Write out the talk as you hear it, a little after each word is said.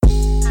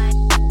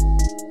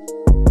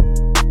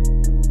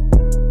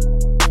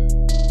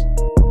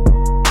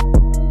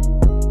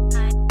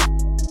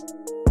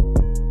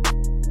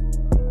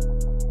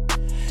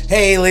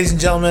Hey, ladies and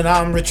gentlemen,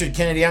 I'm Richard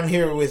Kennedy. I'm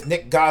here with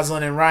Nick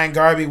Goslin and Ryan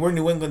Garvey. We're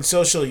New England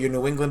Social, your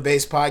New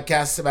England-based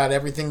podcast about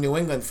everything New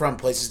England, from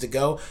places to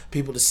go,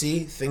 people to see,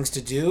 things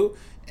to do,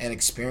 and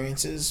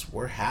experiences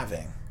we're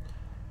having.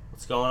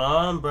 What's going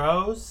on,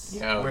 bros?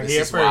 Yo, we're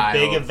here for a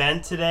big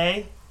event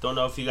today. Don't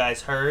know if you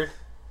guys heard.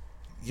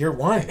 Year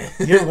one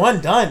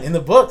done in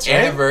the books,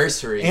 right?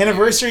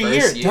 Anniversary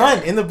year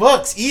done in the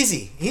books.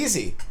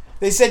 Easy.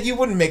 They said you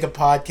wouldn't make a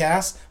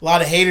podcast. A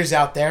lot of haters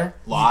out there.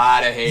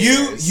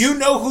 You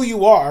know who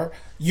you are.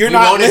 We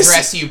won't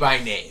address you by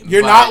name.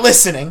 You're not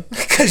listening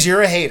because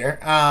you're a hater.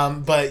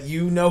 But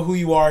you know who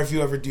you are if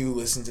you ever do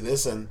listen to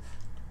this. And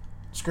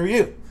screw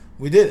you.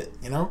 We did it.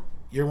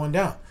 Year one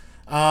down.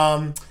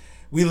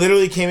 We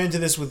literally came into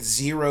this with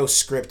zero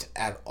script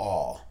at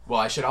all. Well,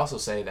 I should also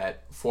say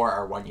that for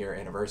our 1 year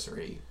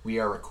anniversary, we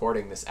are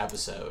recording this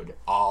episode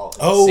all in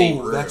the same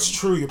room. Oh, that's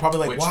true. You're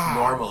probably like, wow.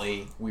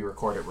 Normally we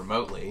record it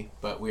remotely,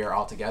 but we are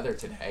all together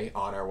today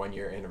on our 1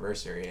 year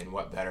anniversary, and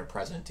what better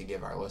present to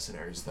give our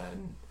listeners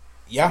than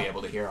to be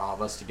able to hear all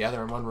of us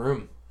together in one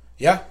room.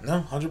 Yeah,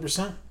 no,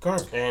 100%.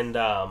 Garb. And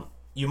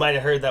you might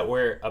have heard that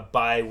we're a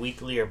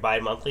bi-weekly or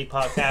bi-monthly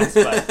podcast,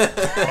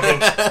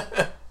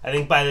 but I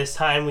think by this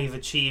time we've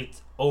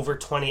achieved over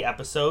 20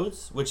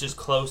 episodes, which is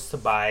close to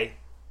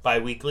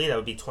bi-weekly. That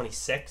would be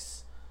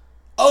 26.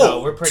 Oh,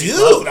 so we're pretty dude,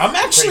 close.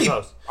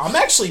 I'm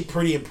actually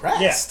pretty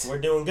impressed. Yeah, we're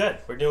doing good.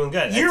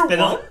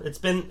 It's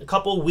been a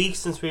couple weeks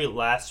since we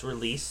last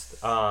released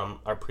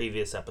our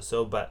previous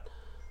episode, but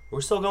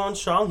we're still going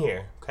strong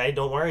here. Okay,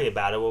 don't worry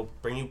about it. We'll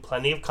bring you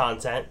plenty of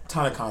content.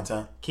 Ton of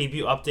content. Keep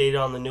you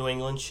updated on the New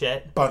England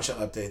shit. Bunch of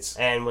updates.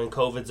 And when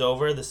COVID's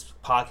over, this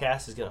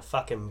podcast is gonna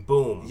fucking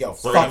boom. Yo,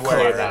 don't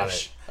worry about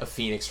it. A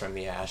phoenix from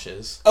the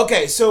ashes.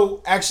 Okay,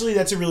 so actually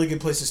that's a really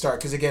good place to start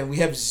because, again, we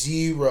have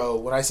zero.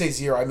 When I say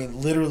zero, I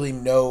mean literally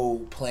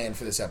no plan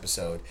for this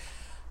episode.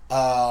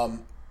 I'll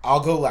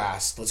go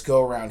last. Let's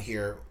go around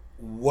here.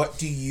 What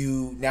do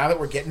you, now that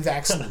we're getting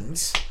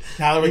vaccines,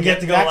 Yeah, I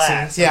get to go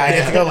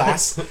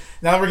last.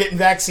 Now that we're getting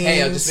vaccines.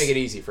 Hey, I'll just make it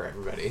easy for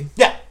everybody.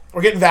 Yeah,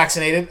 we're getting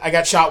vaccinated. I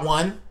got shot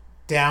 1,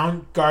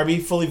 down. Garby,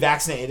 fully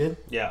vaccinated.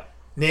 Yeah.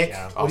 Nick.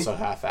 Also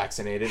half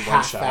vaccinated,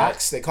 half 1 shot.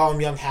 Vax. They call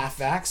them young half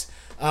vax.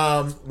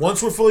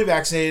 Once we're fully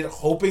vaccinated,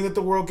 hoping that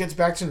the world gets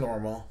back to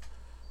normal,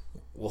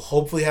 we'll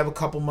hopefully have a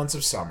couple months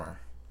of summer.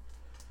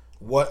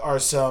 What are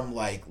some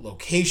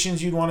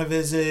locations you'd want to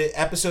visit,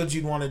 episodes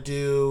you'd want to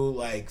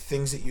do,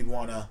 things that you'd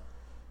want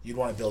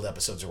to build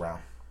episodes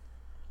around?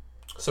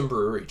 Some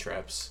brewery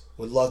trips.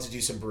 Would love to do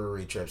some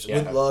brewery trips.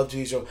 Yeah. Would love to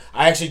do so.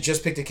 I actually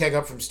just picked a keg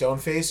up from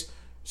Stoneface.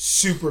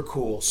 Super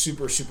cool.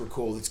 Super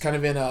cool. It's kind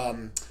of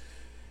in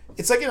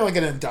it's like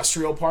an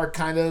industrial park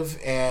kind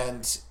of,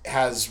 and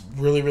has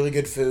really, really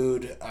good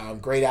food,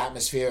 great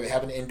atmosphere. They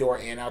have an indoor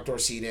and outdoor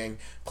seating,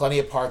 plenty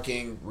of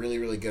parking, really,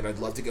 really good. I'd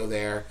love to go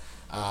there.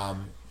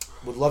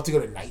 Would love to go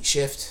to Night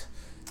Shift.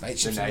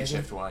 The Night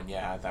Shift one,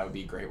 yeah, that would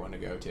be a great one to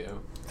go to.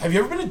 Have you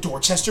ever been to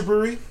Dorchester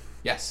Brewery?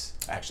 Yes,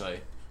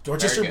 actually.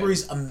 Dorchester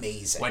Brewery's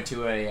amazing. Went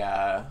to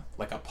a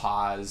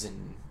pause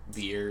and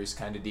beers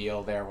kind of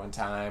deal there one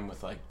time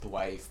with the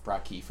wife,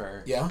 Brock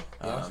Kiefer. Yeah.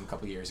 A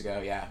couple years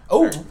ago, yeah.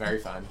 Oh, very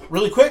fun.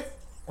 Really quick,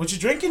 what you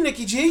drinking,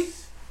 Nikki G?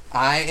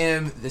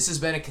 This has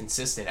been a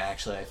consistent,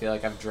 actually. I feel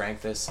like I've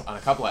drank this on a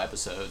couple of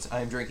episodes.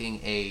 I'm drinking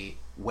a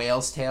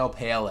Whale's Tail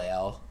Pale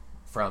Ale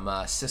from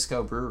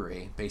Cisco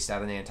Brewery, based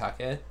out of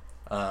Nantucket,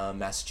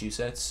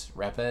 Massachusetts.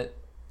 Rep it.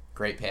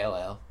 Great pale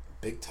ale.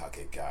 Big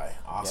Tucket guy.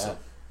 Awesome. Yeah.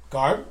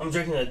 Garb? I'm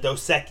drinking a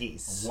Dos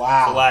Equis.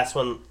 Wow. The last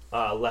one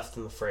left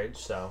in the fridge,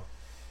 so.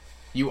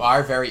 You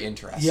are very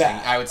interesting.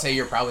 Yeah. I would say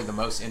you're probably the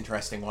most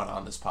interesting one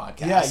on this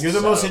podcast. Yeah, you're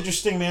the most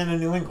interesting man in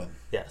New England.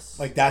 Yes.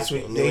 That's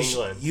what New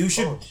England. You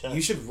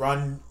should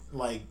run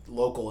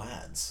local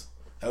ads.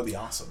 That would be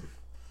awesome.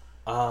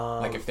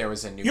 If there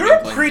was a New You're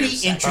England a pretty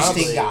section.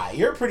 interesting guy.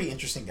 You're a pretty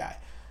interesting guy.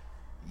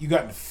 You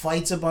got in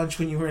fights a bunch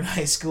when you were in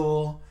high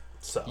school.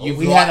 So you've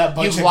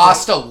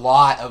lost a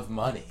lot of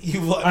money.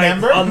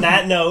 Remember? Right, on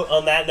that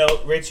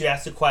note, Rich, you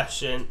asked a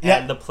question,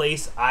 and the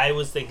place I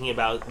was thinking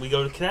about, we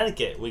go to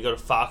Connecticut. We go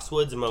to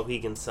Foxwoods and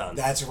Mohegan Sun.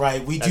 That's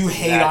right. We do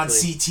hate on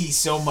CT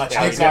so much.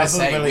 I was going to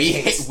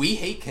say, we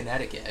hate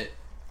Connecticut.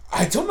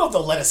 I don't know if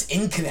they'll let us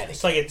in Connecticut.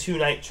 It's like a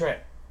 2-night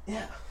trip.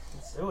 Yeah.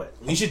 Let's do it.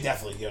 We should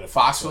definitely go to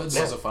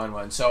Foxwoods. Was a fun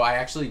one. So I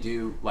actually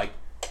do,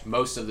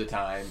 most of the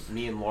time,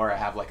 me and Laura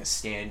have, a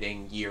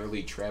standing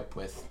yearly trip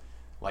with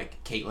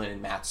Caitlin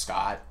and Matt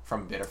Scott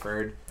from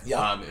Biddeford.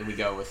 Yeah. And we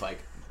go with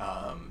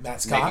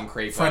Matt Scott, Megan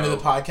Crapo, friend of the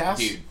podcast.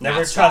 Dude,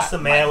 never trust a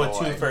man with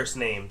 2 first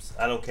names.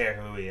 I don't care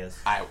who he is.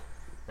 I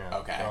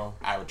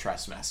would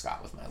trust Matt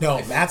Scott with my life.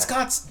 No, Matt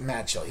Scott's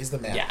Matt Chill. He's the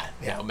man.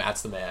 Yeah. No,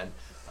 Matt's the man.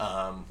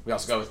 We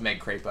also go with Meg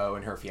Crapo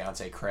and her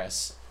fiance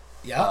Chris.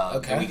 Yeah,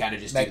 okay. And we kind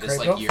of just Meg do this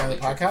Crapo, yearly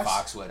trip to podcast?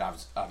 Foxwood.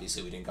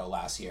 Obviously, we didn't go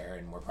last year,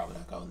 and we're probably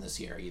not going this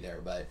year either.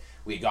 But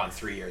we had gone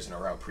 3 years in a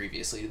row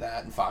previously to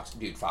that. And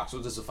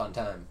Foxwoods is a fun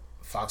time.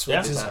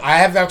 Foxwoods is. I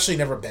have actually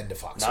never been to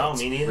Foxwoods. No,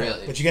 me neither.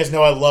 Really? But you guys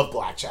know I love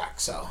blackjack,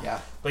 so. Yeah.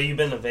 But you've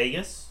been to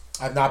Vegas?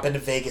 I've not been to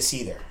Vegas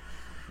either.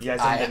 You guys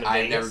haven't been to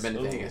I've Vegas? never been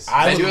to Ooh. Vegas.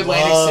 I do would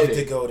Atlantic love City.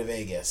 to go to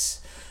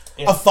Vegas.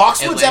 Yeah. A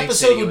Foxwoods Atlantic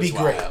episode City would be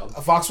was great. wild.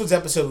 A Foxwoods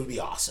episode would be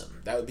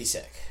awesome. That would be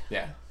sick.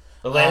 Yeah.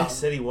 Atlantic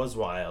City was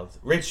wild.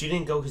 Rich, you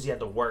didn't go because you had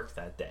to work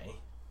that day.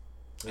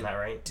 Isn't that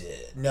right?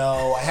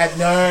 No, I had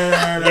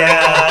no.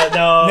 Yeah,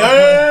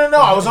 no.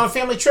 No. I was on a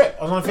family trip.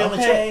 I was on a family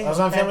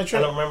trip.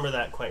 I don't remember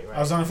that quite right. I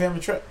was on a family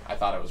trip. I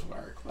thought it was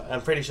work, but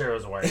I'm pretty sure it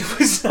was work. It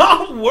was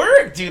not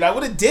work, dude. I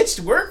would have ditched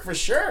work for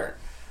sure.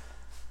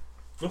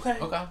 Okay.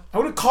 I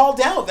would have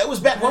called out. That was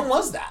back. When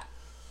was that?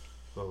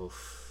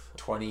 Oof.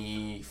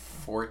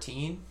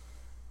 2014.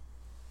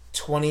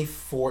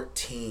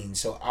 2014.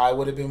 So I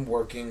would have been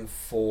working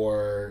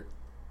for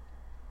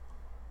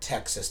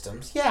Tech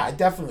Systems. Yeah, I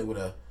definitely would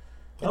have.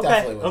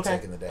 Definitely would have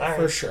taken the day All right.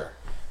 for sure.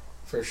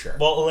 For sure.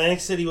 Well, Atlantic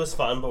City was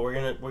fun, but we're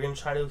gonna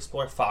try to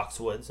explore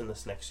Foxwoods in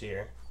this next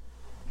year.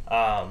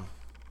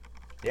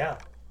 Yeah.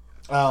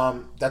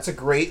 That's a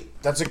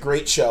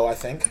great show. I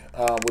think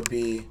would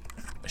be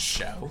A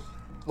show.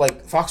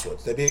 like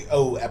Foxwoods. The big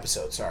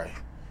episode. Sorry.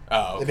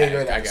 Oh, It'd be a okay.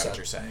 great I get episode. what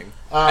you're saying.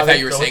 I thought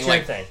you were so saying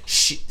what's your like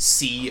thing?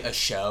 see a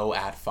show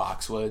at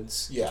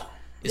Foxwoods. Yeah.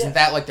 Isn't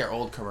that like their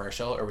old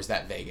commercial, or was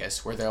that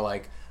Vegas, where they're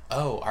like,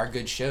 "Oh, our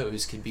good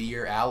shows can be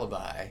your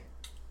alibi."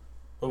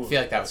 Ooh, I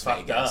feel like that was that's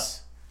fucked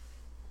Vegas.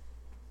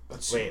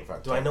 That's Wait, super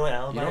fucked do I up. know what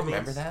alibi You don't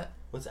means? remember that?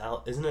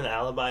 Isn't an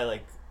alibi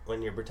like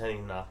when you're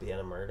pretending not to be at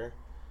a murder?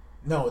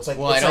 No, it's like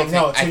Well, it's I like don't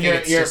no, think- it's I when think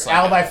you're it's just like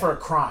alibi a- for a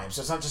crime,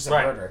 so it's not just a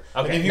Right. murder.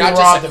 Okay. Like if you Not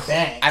just robbed a a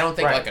bank, I don't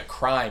think Right. like a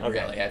crime Okay.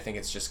 really. I think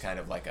it's just kind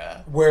of like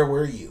a. where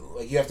were you?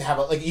 Like you have to have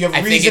you have I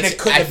think reason it's. it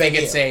couldn't I have been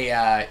think it's you.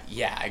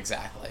 yeah,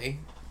 exactly.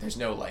 There's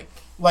no like.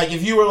 Like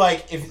if you were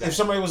like if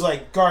somebody was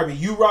like, Garby,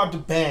 you robbed a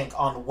bank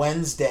on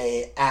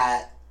Wednesday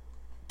at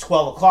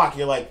 12 o'clock,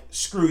 you're like,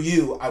 screw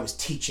you, I was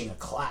teaching a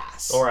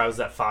class. Or I was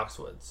at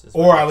Foxwoods. is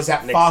Or what I was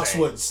at Nick's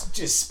Foxwoods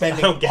just I don't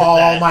spending get all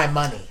that. my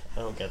money. saying. I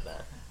don't get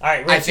that. All right,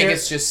 Rich, I think here-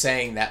 it's just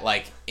saying that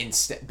like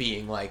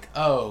being like,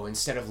 oh,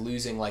 instead of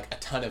losing like a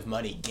ton of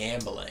money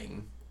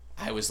gambling,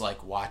 I was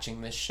like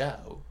watching this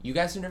show. You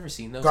guys have never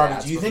seen those Garby,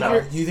 ads do you think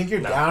before? you're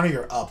No. down or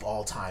you're up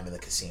all time in the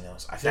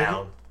casinos? I feel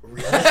down.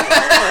 Really?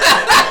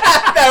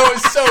 That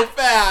was so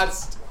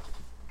fast.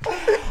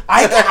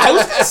 I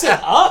was gonna say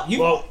up.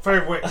 Well,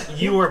 for what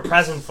you were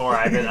present for,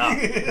 I've been up.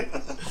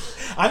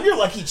 I'm your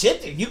lucky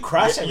chip, dude. You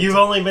crush it. You've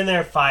only been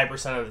there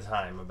 5% of the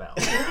time, about.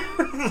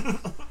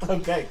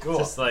 Okay, cool.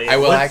 Just like I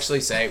will what's-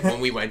 actually say when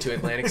we went to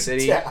Atlantic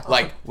City, Yeah.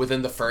 like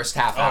within the first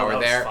half that hour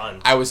was there,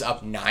 fun. I was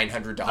up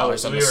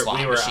 $900 on we the were- slot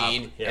we were up,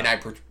 machine, yeah. and I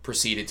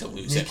proceeded to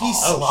lose it Nicky all.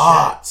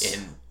 slots.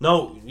 In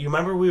No, you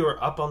remember we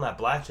were up on that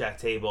blackjack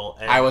table,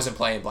 and I wasn't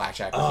playing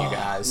blackjack with you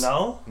guys.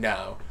 No.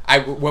 No.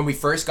 When we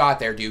first got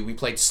there, dude, we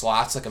played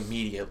slots like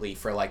immediately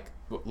for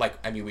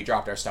we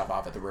dropped our stuff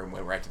off at the room,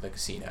 went right to the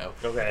casino.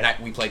 Okay.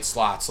 And we played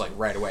slots like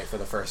right away for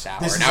the first hour.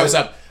 This And is I was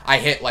like- up. I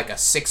hit like a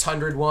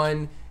 600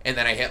 one, and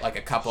then I hit like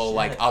a couple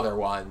like Shit. other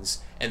ones,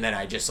 and then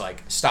I just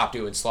like stopped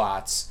doing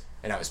slots,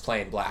 and I was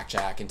playing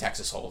blackjack and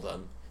Texas Hold'em,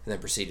 and then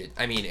proceeded.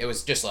 I mean, it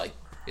was just like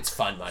it's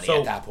fun money So-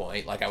 at that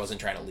point. Like I wasn't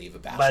trying to leave a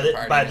bachelor By,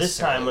 party. by this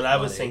necessarily time, when with I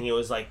was money. thinking, it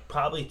was like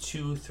probably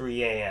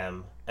 2-3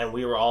 a.m. and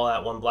we were all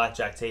at one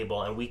blackjack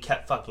table, and we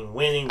kept fucking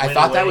winning. I winning,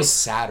 thought that winning. was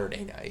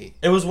Saturday night.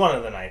 It was one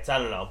of the nights. I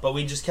don't know, but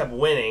we just kept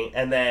winning,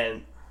 and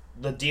then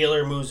the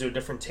dealer moves to a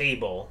different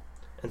table,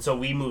 and so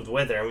we moved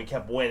with her, and we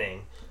kept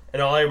winning.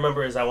 And all I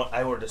remember is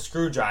I ordered a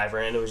screwdriver,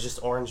 and it was just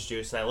orange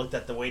juice, and I looked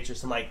at the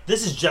waitress. I'm like,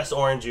 "This is just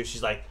orange juice."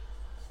 She's like,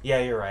 "Yeah,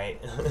 you're right."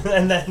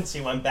 And then she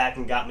went back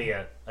and got me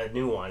a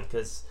new one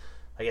because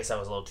I guess I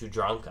was a little too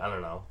drunk. I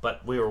don't know,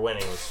 but we were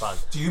winning. It was fun.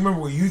 Do you remember?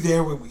 Were you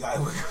there when we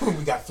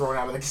got thrown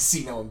out of the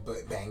casino in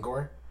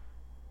Bangor?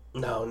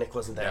 No, Nick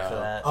wasn't there for No.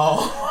 that.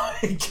 Oh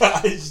my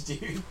gosh,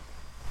 dude.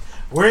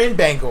 We're in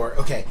Bangor.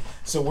 Okay,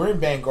 so we're in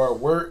Bangor.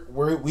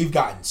 We've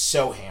gotten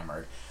so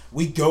hammered.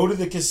 We go to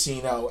the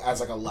casino as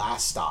like a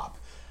last stop.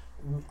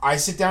 I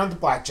sit down at the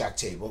blackjack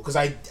table because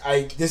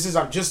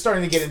I'm just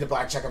starting to get into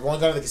blackjack. I've only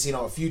gone to the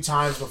casino a few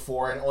times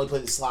before and only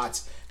played the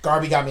slots.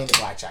 Garby got me into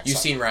blackjack. You've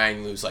so- seen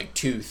Ryan lose like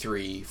 2,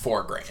 3,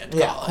 4 grand.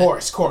 yeah, call of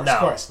it.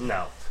 course.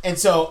 No. And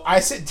so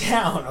I sit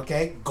down.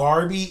 Okay,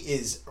 Garby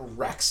is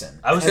Rexin.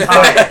 I was tired.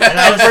 And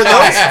I was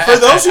tired. For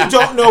those who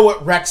don't know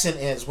what Rexin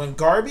is, when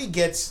Garby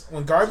gets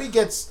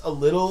a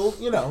little,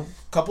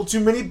 couple too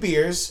many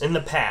beers In the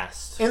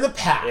past. in the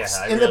past,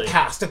 Yeah, I really-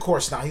 of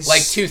course not. He's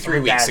Like 2-3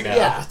 weeks Bad ago.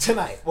 yeah,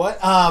 tonight. What?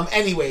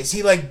 Anyways,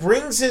 he like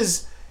brings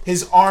his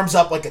arms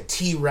up like a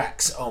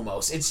T-Rex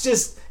almost.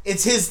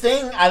 It's his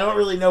thing. I don't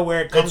really know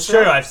where it comes It's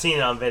from. true. I've seen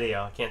it on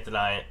video. I can't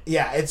deny it.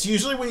 Yeah, it's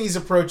usually when he's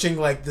approaching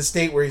like the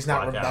state where he's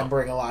not Blackout.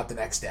 remembering a lot the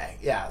next day.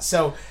 Yeah.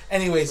 So,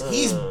 anyways,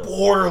 he's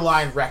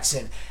borderline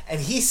Rexin, and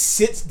he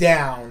sits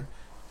down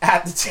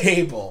at the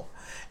table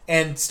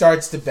and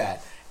starts to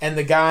bet. And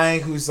the guy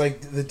who's like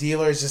the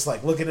dealer is just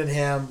like looking at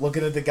him,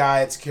 looking at the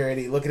guy at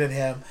security, looking at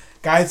him.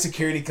 Guy at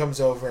security comes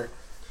over,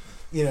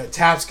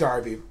 taps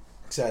Garby,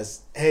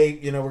 says, "Hey,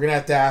 we're gonna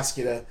have to ask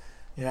you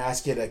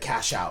to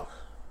cash out."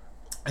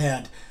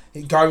 And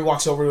Garvey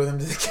walks over with him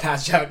to the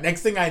cash out.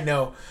 Next thing I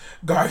know,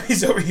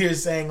 Garvey's over here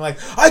saying like,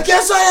 I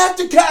guess I have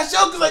to cash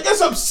out because I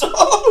guess I'm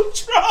so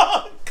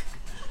drunk.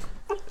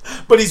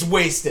 But he's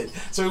wasted.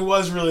 So he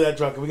was really that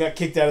drunk, and we got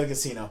kicked out of the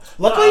casino.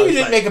 Luckily, we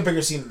didn't make a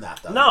bigger scene than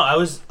that, though.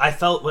 No, I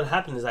felt what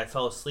happened is I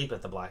fell asleep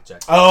at the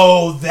blackjack.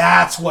 Oh,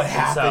 that's what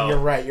happened. So, you're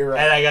right.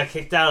 And I got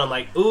kicked out. I'm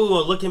like, ooh,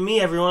 look at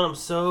me, everyone. I'm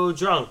so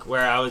drunk.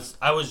 Where I was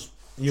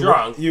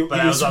drunk, but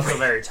I was also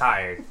very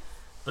tired.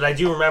 But I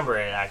do remember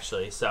it,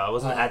 actually. So I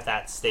wasn't at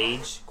that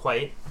stage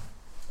quite.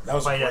 That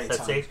was quite a great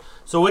time. Stage.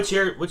 So what's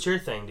your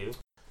thing, dude?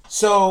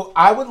 So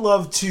I would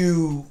love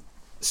to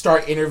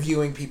start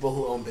interviewing people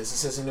who own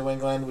businesses in New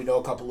England. We know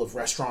a couple of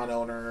restaurant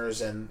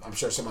owners and I'm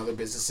sure some other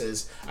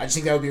businesses. I just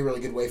think that would be a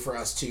really good way for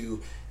us to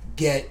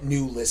get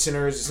new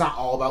listeners. It's not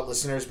all about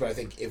listeners, but I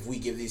think if we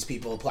give these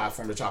people a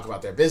platform to talk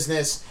about their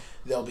business,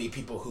 there'll be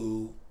people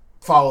who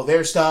follow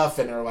their stuff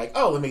and are like,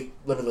 oh, let me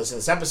listen to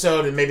this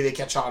episode, and maybe they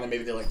catch on and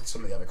maybe they like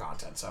some of the other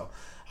content. So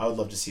I would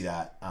love to see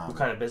that. What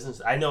kind of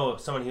business? I know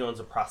someone who owns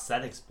a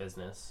prosthetics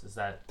business. Is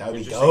that would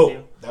be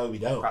dope? That would be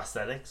dope.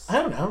 Prosthetics?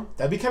 I don't know.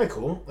 That'd be kind of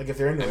cool. Like if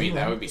they're in New England.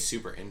 That would be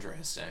super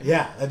interesting.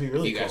 Yeah, that'd be really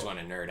cool. If you guys want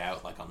to nerd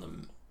out like on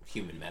the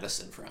human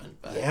medicine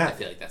front, but yeah. I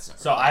feel like that's not.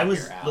 So I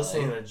was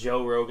listening to the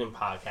Joe Rogan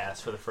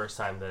podcast for the first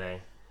time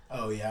today.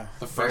 Oh yeah,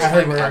 the first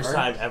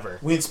time ever.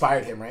 We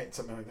inspired him, right?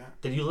 Something like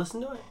that. Did you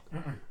listen to it?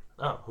 Mm-mm.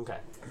 Oh, okay.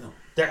 No.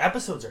 Their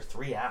episodes are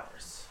 3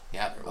 hours.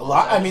 Yeah, a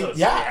lot. I mean,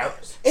 yeah,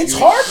 it's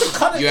hard to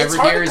cut it. It's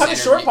hard to cut a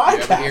short podcast.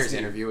 You ever hear his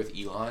interview with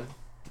Elon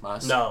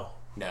Musk?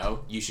 No,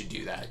 you should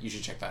do that. You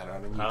should check that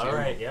out on YouTube. All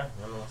right, yeah,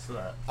 I'm gonna listen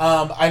to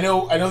that. I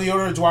know the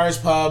owner of Dwyer's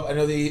Pub. I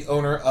know the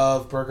owner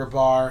of Burger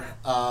Bar.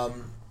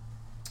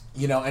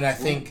 And I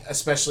think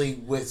especially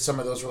with some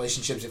of those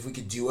relationships, if we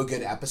could do a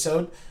good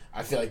episode,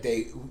 I feel like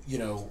they,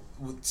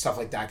 stuff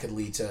like that could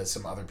lead to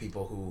some other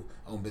people who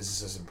own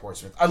businesses in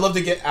Portsmouth. I'd love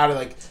to get out of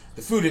like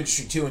the food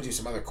industry too and do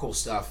some other cool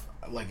stuff.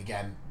 Like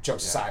again,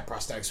 jokes aside,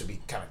 prosthetics would be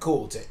kind of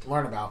cool to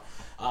learn about,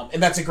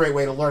 and that's a great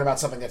way to learn about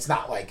something that's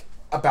not like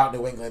about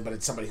New England, but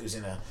it's somebody who's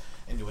in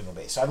New England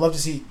base. So I'd love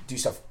to do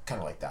stuff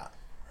kind of like that.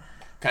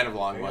 Kind of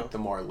along with the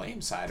more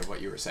lame side of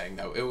what you were saying,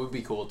 though, it would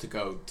be cool to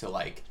go to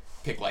like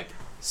pick like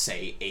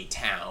say a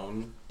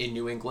town in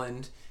New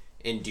England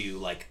and do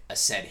like a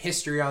said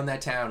history on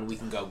that town. We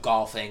can go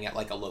golfing at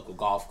like a local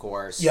golf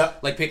course.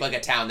 Yep. Like pick like a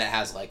town that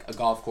has like a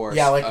golf course.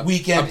 Yeah, like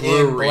weekend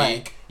in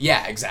blank.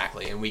 Yeah,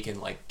 exactly. And we can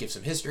like give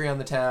some history on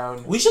the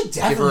town. We should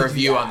definitely give a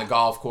review on the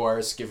golf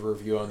course. Give a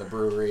review on the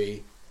brewery.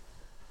 It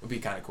would be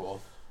kind of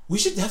cool. We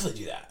should definitely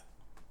do that.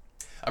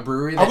 A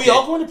brewery. Are we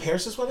all going to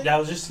Paris this wedding? Yeah, I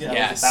was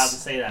about to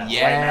say that.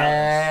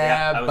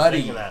 Yeah, I was buddy.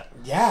 thinking that.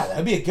 Yeah,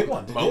 that'd be a good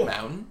one to Moat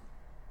Mountain.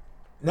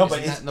 No, but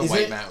it's in the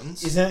White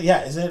Mountains. Isn't it?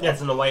 Yeah, isn't it? Yeah,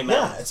 it's in the White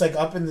Mountains. Yeah, it's like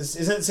up in this.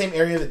 Isn't it the same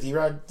area that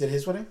D-Rod did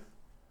his wedding?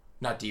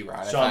 Not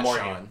D-Rod. Sean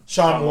Morgan.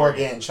 Sean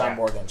Morgan.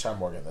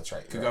 That's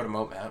right. Could go to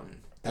Moat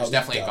Mountain. There's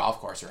definitely a golf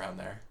course around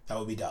there. That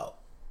would be dope.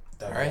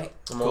 All right.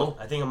 Cool.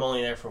 I think I'm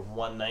only there for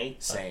one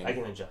night. Same. I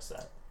can adjust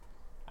that.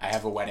 I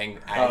have a wedding.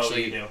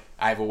 You do.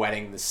 I have a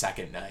wedding the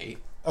second night.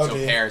 Oh, so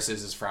Paris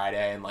is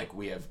Friday, and like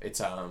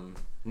it's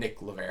Nick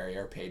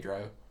Leverrier,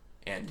 Pedro,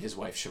 and his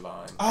wife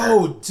Siobhan.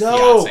 Oh,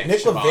 dope!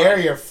 Nick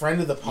Leverrier,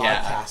 friend of the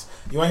podcast.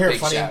 Yeah. You want to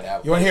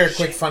hear You want to hear a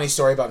quick funny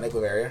story about Nick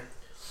Leverrier?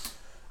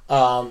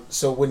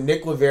 So when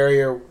Nick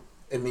Leverrier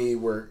and me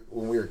when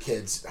we were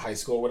kids, high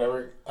school, or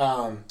whatever,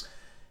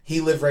 he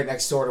lived right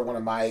next door to one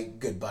of my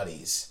good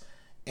buddies,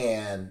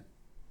 and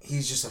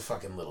he's just a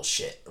fucking little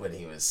shit when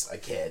he was a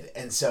kid,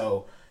 and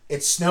so.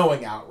 It's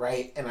snowing out,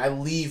 right? And I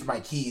leave my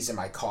keys in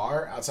my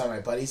car outside my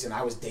buddy's, and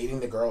I was dating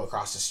the girl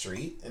across the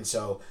street, and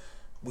so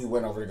we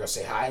went over to go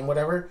say hi and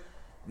whatever.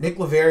 Nick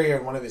Leverrier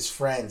and one of his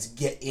friends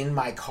get in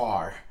my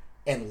car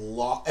and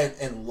lock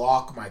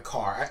my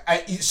car.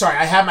 I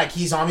had my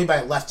keys on me, but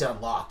I left it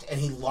unlocked, and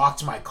he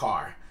locked my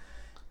car.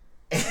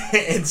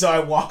 And so I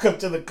walk up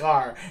to the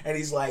car, and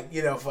he's like,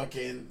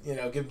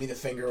 give me the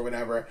finger or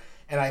whatever.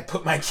 And I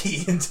put my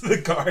key into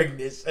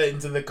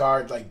the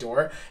car like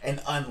door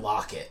and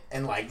unlock it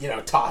and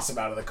toss him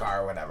out of the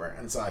car or whatever.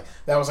 And so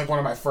that was like one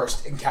of my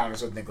first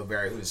encounters with Nick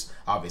Leverrier, who's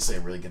obviously a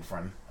really good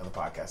friend of the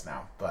podcast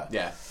now. But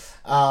yeah,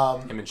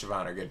 him and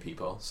Siobhan are good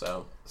people,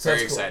 so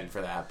very excited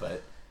for that.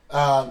 But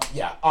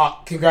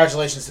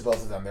congratulations to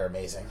both of them; they're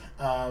amazing.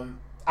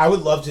 I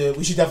would love to.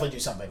 We should definitely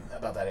do something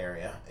about that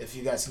area. If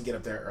you guys can get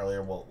up there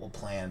earlier, we'll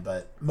plan.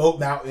 But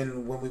Moat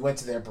Mountain, when we went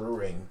to their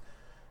brewing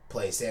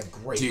place, they have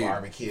great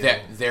barbecue.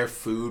 Their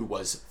food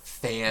was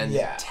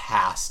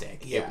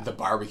fantastic. Yeah. The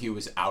barbecue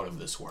was out of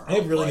this world. They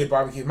have really good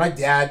barbecue. My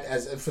dad,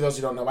 for those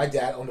who don't know, my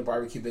dad owned a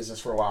barbecue business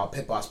for a while,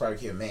 Pit Boss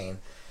Barbecue in Maine.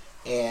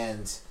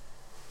 And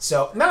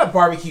so, not a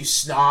barbecue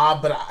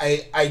snob, but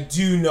I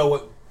do know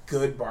what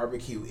good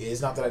barbecue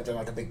is. Not that I've done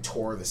like a big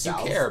tour of the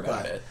South. You care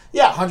about it.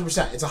 Yeah,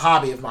 100%. It's a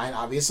hobby of mine,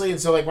 obviously. And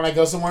so like when I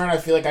go somewhere and I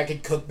feel like I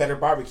could cook better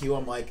barbecue,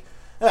 I'm like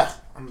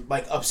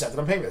upset that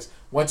I'm paying this.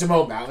 Went to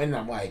Moat Mountain and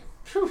I'm like,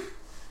 phew.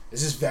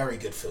 This is very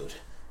good food.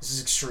 This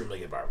is extremely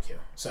good barbecue.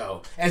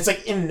 So, and it's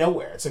like in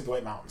nowhere. It's like the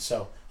White Mountains.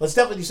 So let's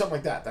definitely do something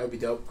like that. That would be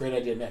dope. Great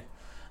idea, Nick.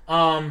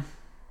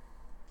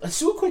 let's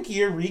do a quick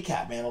year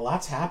recap, man. A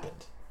lot's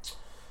happened.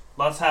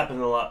 Lots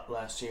happened a lot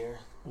last year.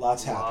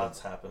 Lots happened. Lots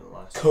happened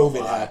last year.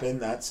 COVID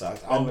happened. That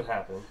sucked. COVID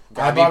happened.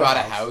 Garby bought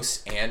a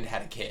house and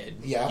had a kid.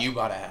 Yeah. You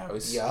bought a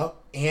house. Yep.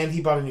 And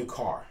he bought a new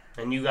car.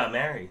 And you got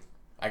married.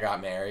 I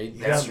got married. You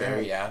That's got true,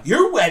 married. yeah.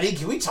 Your wedding,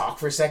 can we talk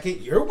for a second?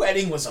 Your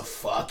wedding was a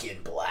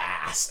fucking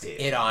blast, dude.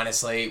 It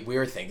honestly, we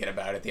were thinking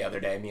about it the other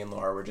day. Me and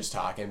Laura were just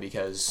talking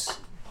because,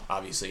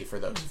 obviously, for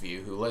those of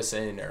you who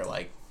listen or,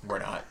 like, we're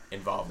not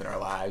involved in our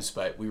lives,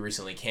 but we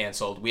recently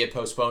canceled. We had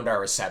postponed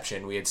our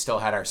reception. We had still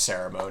had our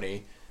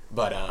ceremony.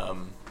 But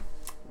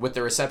with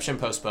the reception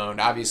postponed,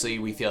 obviously,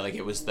 we feel like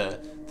it was the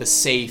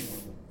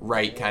safe,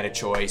 right kind of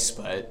choice,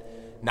 but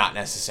not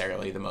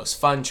necessarily the most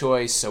fun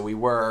choice, so we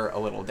were a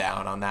little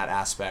down on that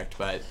aspect,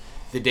 but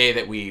the day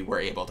that we were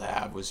able to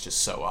have was just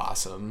so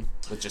awesome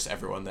with just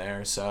everyone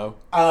there. So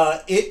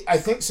I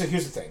think so.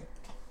 Here's the thing: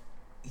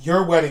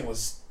 your wedding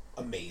was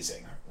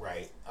amazing,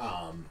 right?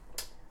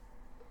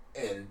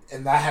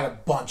 And that had a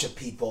bunch of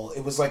people.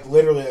 It was like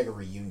literally like a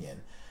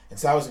reunion, and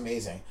so that was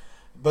amazing.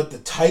 But the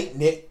tight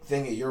knit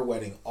thing at your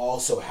wedding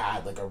also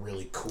had like a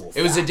really cool.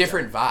 It was a factor.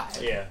 different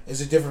vibe. Yeah. It was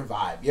a different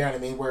vibe. You know what I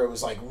mean? Where it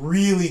was like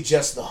really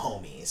just the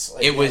homies.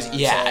 Like, It was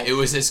you know what I'm saying? it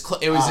was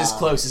as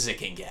close as it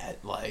can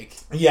get. Like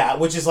Yeah,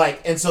 which is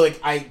like, and so like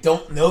I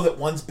don't know that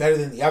one's better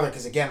than the other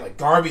because again, like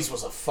Garby's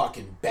was a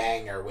fucking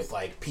banger with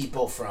like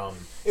people from.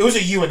 It was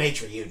a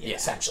UNH reunion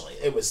essentially.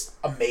 It was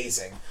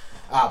amazing.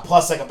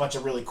 Plus like a bunch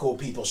of really cool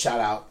people. Shout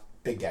out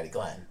Big Daddy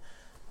Glenn.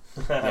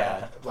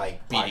 yeah,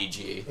 Like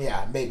BDG.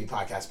 Yeah, maybe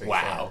podcast big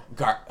Wow,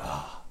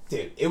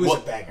 dude, it was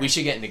a banger. We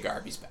should get into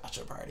Garby's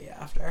bachelor party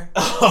after.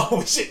 Oh,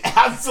 we should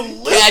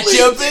absolutely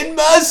Ketchup and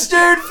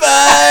mustard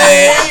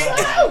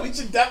fight. we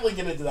should definitely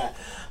get into that.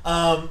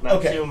 Not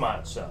okay. too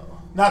much, though.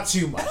 Not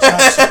too much.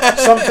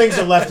 Some things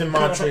are left in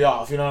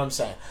Montreal, if you know what I'm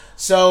saying.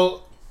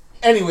 So,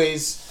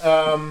 anyways,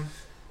 that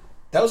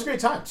was a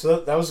great time. So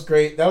that was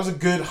great. That was a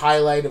good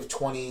highlight of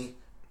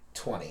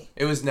 2020.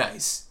 It was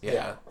nice.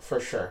 Yeah. For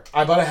sure.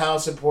 I bought a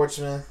house in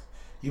Portsmouth.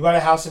 You bought a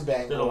house in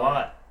Bangor. Did a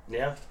lot.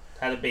 Yeah.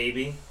 Had a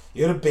baby.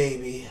 You had a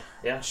baby.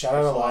 Yeah. Shout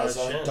out That's a lot of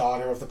Eliza, shit.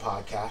 daughter of the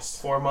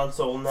podcast. 4 months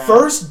old now.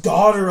 First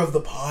daughter of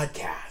the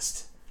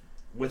podcast.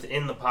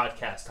 Within the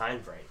podcast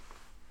time frame.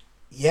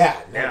 Yeah,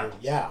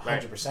 Yeah.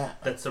 100%.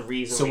 That's the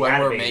reason. So we when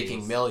had we're babies.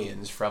 making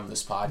millions from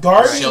this podcast,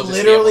 Darby she'll just be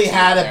literally able to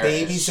had a inherit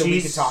baby, it. so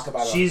we could talk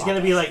about it. She's on the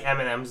gonna be podcast. like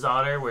Eminem's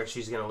daughter, where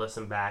she's gonna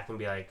listen back and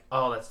be like,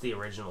 "Oh, that's the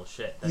original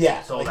shit." That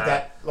Yeah, sold like out,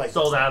 that, like-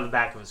 sold out of the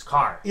back of his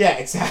car. Yeah,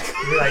 exactly.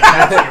 Be like,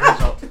 that's the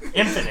original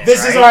Infinite.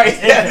 This is right? our-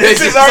 It's yeah, Infinite.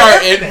 This is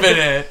our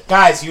infinite.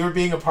 Guys, you were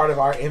being a part of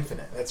our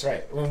infinite. That's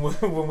right.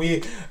 When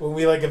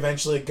we like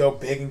eventually go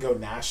big and go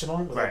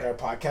national with like Right. our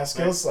podcast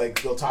skills, like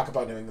we'll talk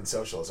about New England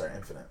Social as our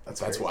infinite. That's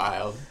crazy.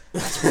 wild.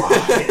 That's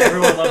wild.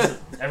 Everyone loves it.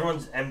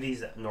 Everyone's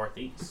MD's at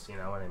Northeast. You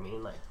know what I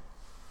mean? Like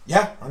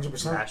Yeah,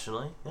 100%.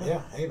 nationally.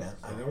 Yeah, hey man,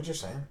 I know what you're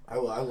saying. I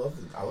love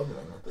New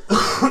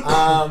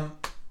England.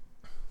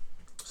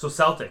 So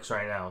Celtics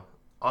right now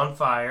on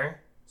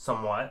fire,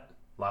 somewhat.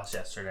 Lost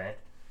yesterday.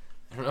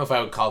 I don't know if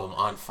I would call them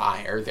on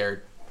fire.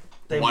 They're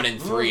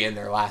 1-3 in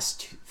their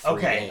last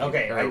three games.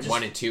 Okay. Or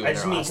 1-2 in I their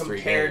just mean last 3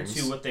 compared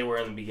games. to what they were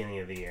in the beginning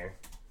of the year.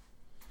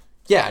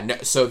 Yeah, no,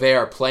 so they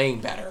are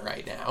playing better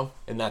right now,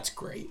 and that's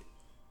great.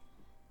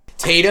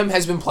 Tatum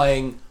has been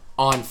playing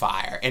on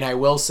fire, and I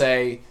will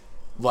say,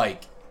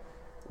 like,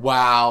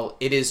 while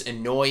it is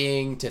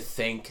annoying to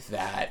think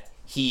that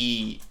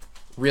he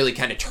really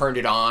kind of turned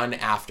it on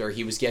after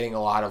he was getting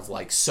a lot of,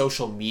 like,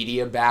 social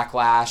media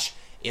backlash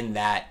in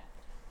that,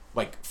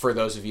 like, for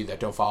those of you that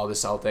don't follow the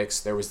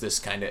Celtics, there was this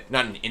kind of,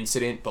 not an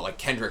incident, but, like,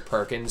 Kendrick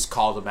Perkins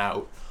called him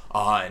out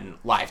on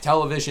live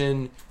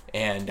television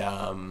and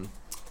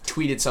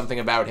tweeted something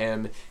about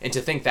him, and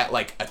to think that,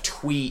 like, a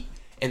tweet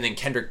and then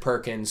Kendrick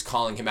Perkins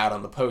calling him out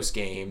on the post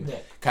game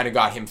kind of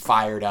got him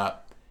fired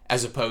up,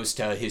 as opposed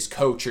to his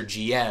coach or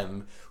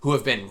GM who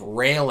have been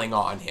railing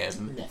on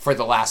him for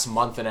the last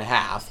month and a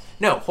half.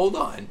 No, hold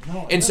on.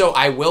 So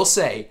I will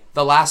say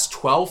the last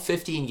 12,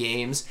 15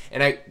 games,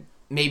 and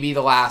maybe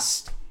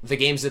the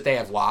games that they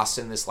have lost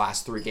in this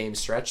last 3 game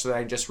stretch that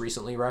I just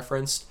recently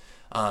referenced,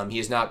 he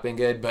has not been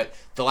good, but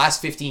the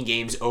last 15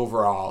 games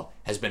overall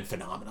has been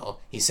phenomenal.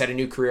 He set a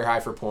new career high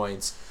for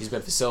points. He's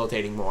been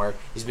facilitating more.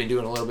 He's been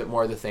doing a little bit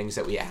more of the things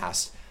that we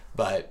asked,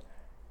 but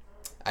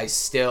I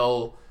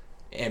still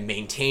am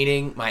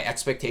maintaining my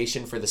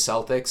expectation for the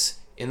Celtics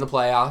in the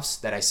playoffs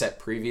that I set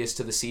previous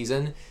to the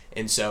season,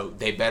 and so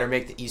they better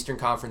make the Eastern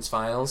Conference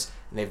Finals,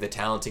 and they have the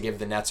talent to give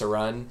the Nets a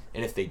run,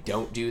 and if they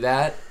don't do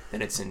that,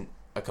 then it's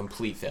a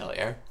complete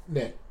failure.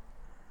 Nick,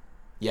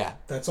 Yeah.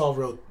 that's all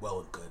real well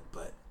and good,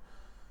 but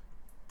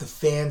the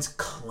fans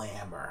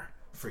clamor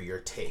for your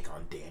take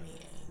on Danny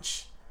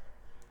Ainge.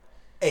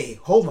 Hey,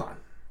 hold on.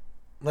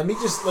 Let me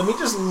just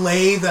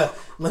lay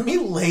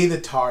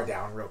the tar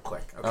down real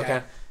quick.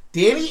 Okay.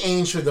 Danny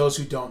Ainge, for those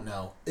who don't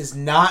know, is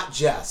not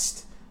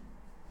just,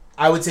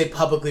 I would say,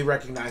 publicly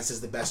recognized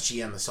as the best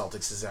GM the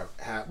Celtics has ever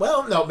had.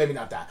 Well, no, maybe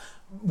not that.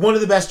 One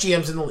of the best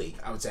GMs in the league,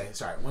 I would say.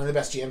 Sorry, one of the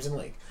best GMs in the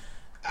league.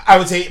 I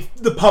would say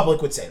the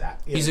public would say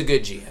that. He's a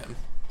good GM.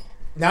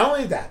 Not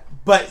only that,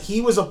 but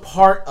he was a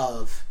part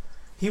of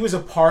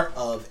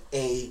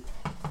a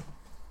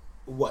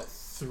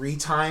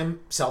 3-time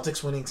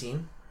Celtics winning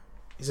team.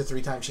 He's a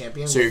 3-time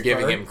champion. So you're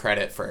giving him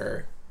credit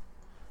for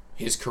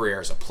his career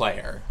as a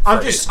player.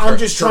 I'm just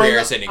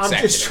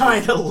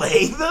trying to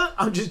lay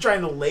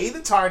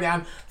the tar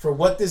down for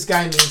what this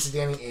guy means to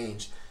Danny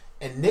Ainge.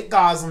 And Nick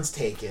Goslin's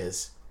take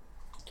is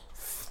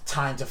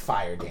time to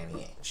fire Danny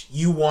Ainge.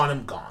 You want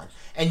him gone.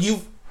 And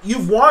you've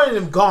wanted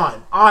him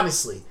gone,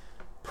 honestly,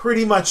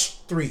 pretty much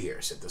 3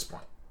 years at this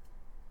point.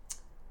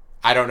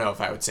 I don't know if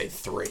I would say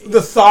 3.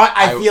 The thought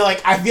I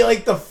feel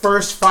like the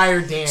first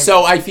fire Danny.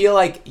 So I feel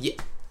like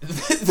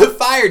the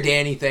fire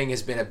Danny thing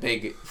has been a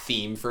big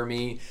theme for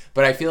me,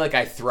 but I feel like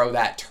I throw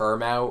that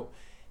term out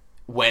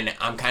when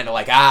I'm kind of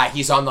like,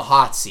 he's on the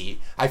hot seat.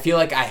 I feel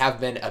like I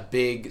have been a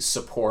big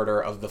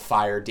supporter of the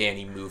fire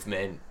Danny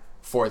movement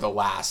for the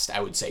last,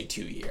 I would say,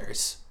 2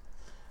 years.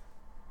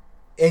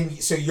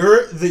 And so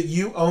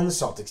you own the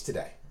Celtics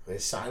today. They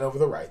sign over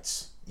the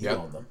rights. You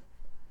own them.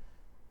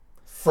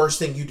 First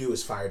thing you do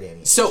is fire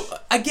Danny Ainge. So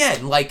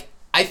again, like,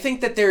 I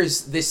think that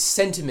there's this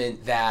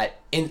sentiment that,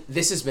 and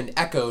this has been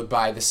echoed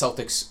by the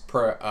Celtics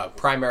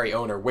primary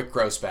owner, Wyc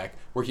Grousbeck,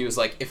 where he was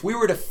like, if we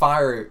were to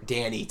fire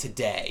Danny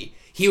today,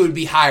 he would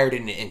be hired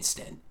in an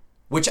instant,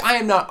 which I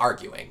am not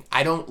arguing.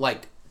 I don't,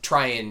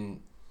 try and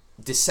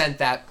dissent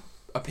that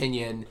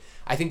opinion.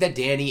 I think that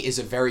Danny is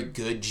a very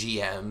good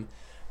GM,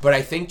 but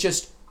I think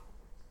just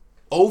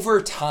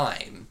over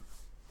time,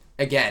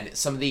 again,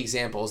 some of the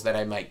examples that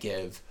I might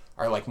give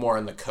are more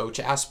in the coach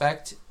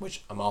aspect,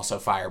 which I'm also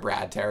Fire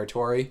Brad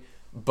territory,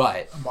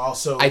 but I'm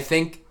also I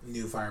think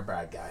new Fire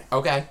Brad guy.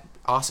 Okay,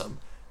 awesome.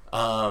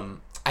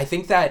 I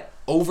think that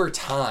over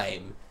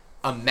time,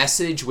 a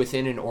message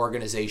within an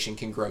organization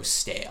can grow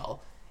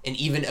stale, and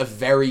even a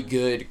very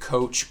good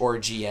coach or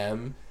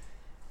GM,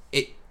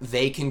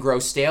 they can grow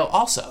stale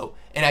also.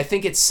 And I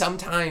think it's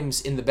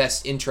sometimes in the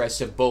best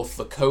interest of both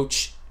the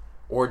coach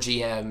or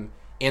GM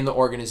and the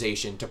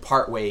organization to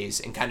part ways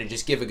and kind of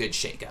just give a good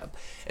shakeup.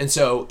 And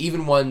so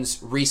even ones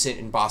recent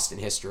in Boston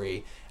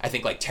history, I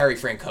think Terry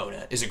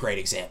Francona is a great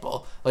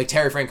example.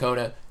 Terry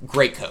Francona,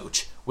 great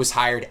coach, was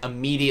hired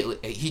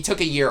immediately. He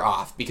took a year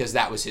off because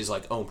that was his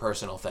own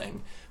personal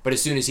thing. But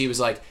as soon as he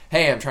was like,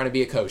 hey, I'm trying to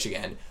be a coach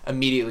again,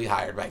 immediately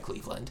hired by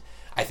Cleveland.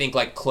 I think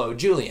Claude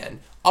Julien,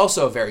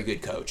 also a very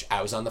good coach.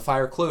 I was on the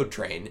Fire Claude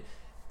train.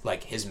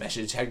 His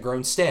message had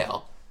grown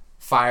stale.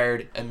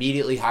 Fired,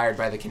 immediately hired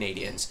by the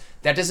Canadians.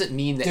 That doesn't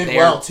mean that Did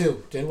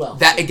well.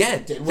 That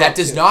again, that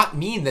does not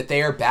mean that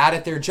they are bad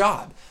at their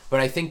job. But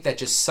I think that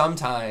just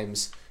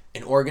sometimes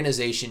an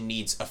organization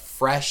needs a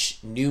fresh,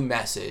 new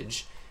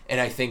message.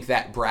 And I think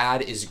that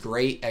Brad is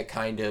great at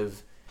kind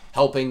of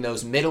helping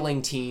those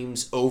middling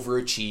teams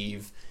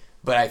overachieve.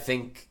 But I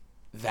think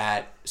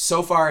that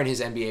so far in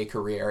his NBA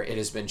career, it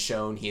has been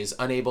shown he is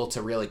unable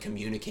to really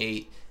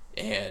communicate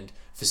and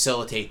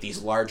facilitate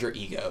these larger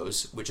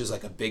egos, which is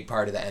a big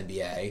part of the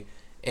NBA.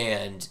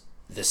 And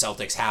the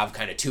Celtics have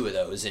kind of 2 of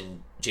those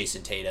in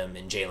Jason Tatum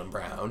and Jaylen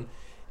Brown.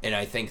 And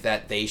I think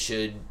that they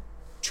should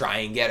try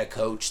and get a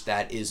coach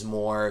that is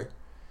more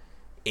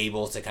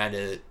able to kind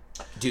of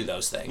do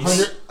those things.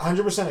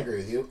 100% agree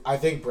with you. I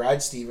think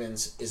Brad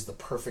Stevens is the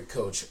perfect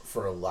coach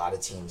for a lot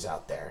of teams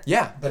out there.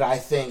 Yeah. But I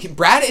think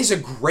Brad is a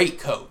great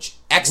coach.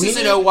 X's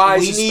and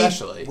O's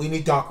especially. We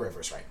need Doc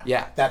Rivers right now.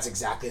 Yeah. That's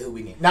exactly who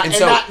we need.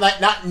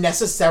 Not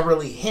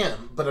necessarily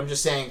him, but I'm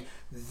just saying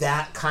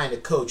that kind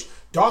of coach.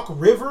 Doc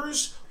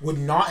Rivers would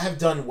not have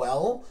done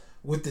well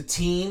with the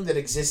team that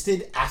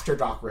existed after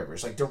Doc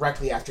Rivers,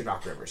 directly after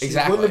Doc Rivers.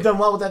 Exactly. He wouldn't have done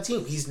well with that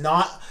team. He's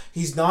not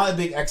a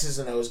big X's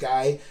and O's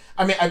guy.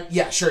 I mean,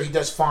 yeah, sure, he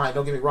does fine,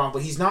 don't get me wrong,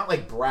 but he's not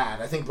like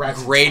Brad. I think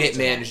Brad's great at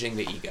managing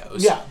the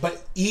egos. Yeah,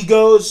 but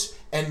egos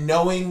and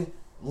knowing,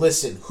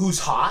 listen, who's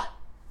hot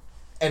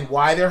and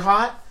why they're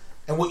hot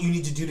and what you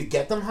need to do to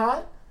get them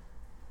hot,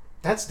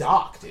 that's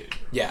Doc, dude.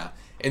 Yeah.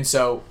 And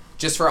so,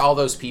 just for all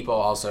those people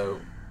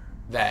also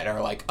that are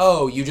like,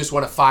 oh, you just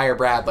want to fire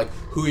Brad,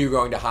 who are you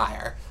going to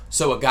hire?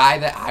 So a guy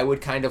that I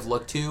would kind of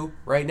look to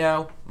right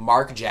now,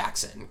 Mark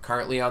Jackson,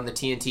 currently on the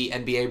TNT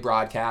NBA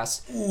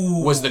broadcast,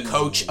 was the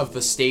coach of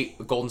the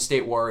Golden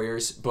State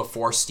Warriors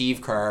before Steve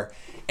Kerr,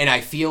 and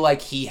I feel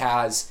like he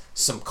has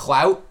some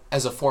clout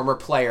as a former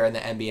player in the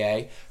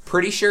NBA.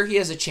 Pretty sure he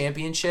has a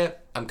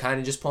championship. I'm kind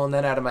of just pulling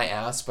that out of my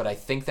ass, but I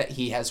think that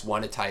he has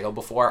won a title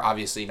before,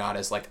 obviously not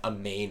as a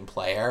main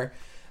player,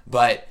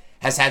 but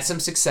has had some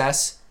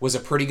success, was a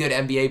pretty good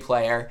NBA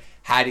player,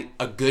 had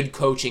a good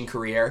coaching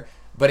career,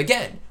 but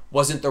again,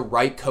 wasn't the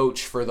right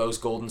coach for those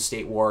Golden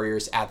State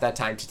Warriors at that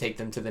time to take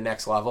them to the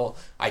next level.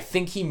 I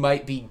think he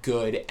might be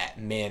good at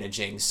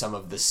managing some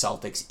of the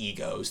Celtics'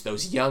 egos,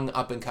 those young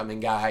up-and-coming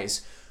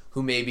guys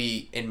who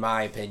maybe, in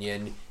my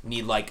opinion,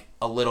 need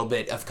a little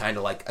bit of kind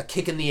of a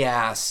kick in the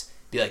ass,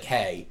 be like,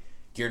 hey,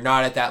 you're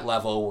not at that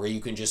level where you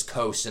can just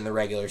coast in the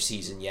regular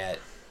season yet.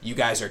 You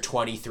guys are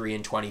 23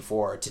 and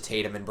 24 to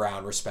Tatum and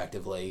Brown,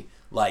 respectively.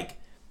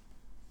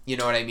 You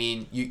know what I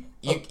mean?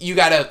 You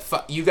gotta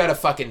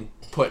fucking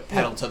put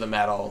pedal to the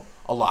metal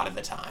a lot of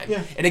the time.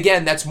 Yeah. And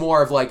again, that's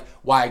more of like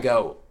why I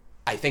go,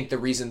 I think the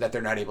reason that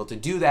they're not able to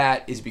do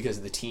that is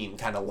because the team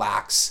kind of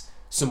lacks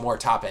some more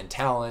top-end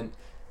talent,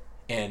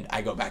 and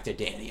I go back to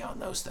Danny on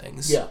those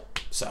things. Yeah.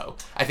 So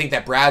I think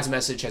that Brad's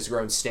message has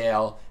grown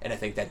stale, and I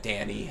think that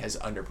Danny has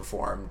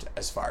underperformed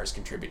as far as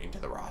contributing to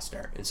the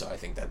roster. And so I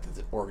think that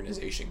the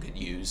organization could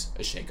use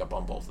a shakeup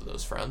on both of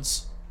those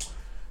fronts.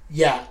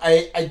 Yeah,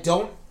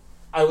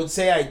 I would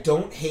say I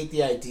don't hate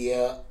the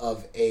idea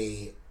of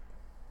a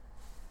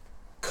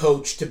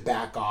coach to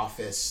back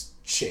office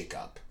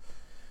shakeup.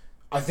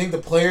 I think the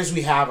players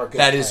we have are good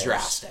That players. is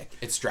drastic.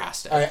 It's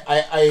drastic.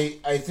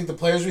 I think the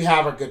players we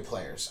have are good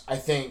players. I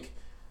think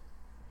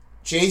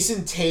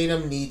Jason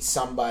Tatum needs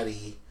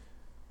somebody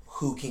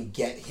who can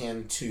get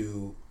him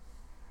to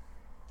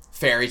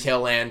Fairy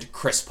Tale Land,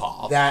 Chris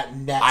Paul. that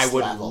next I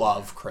would level.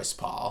 love Chris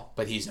Paul,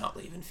 but he's not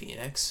leaving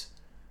Phoenix.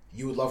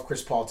 You would love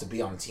Chris Paul to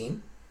be on a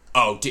team?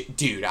 Oh,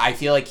 dude, I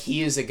feel like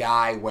he is a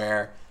guy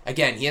where,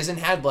 again, he hasn't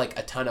had like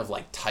a ton of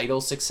like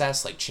title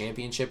success, like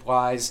championship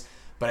wise,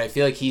 but I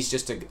feel like he's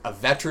just a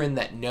veteran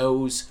that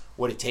knows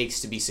what it takes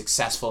to be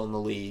successful in the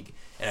league,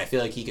 and I feel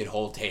like he could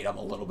hold Tatum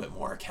a little bit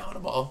more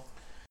accountable.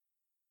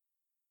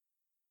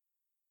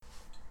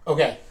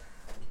 Okay.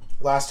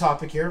 Last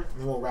topic here, and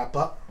then we'll wrap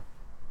up.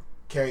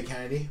 Kerry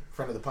Kennedy,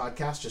 friend of the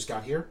podcast, just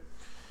got here.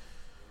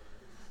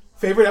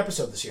 Favorite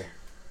episode this year?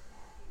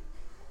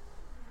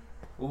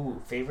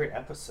 Ooh, favorite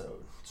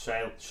episode. Should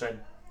I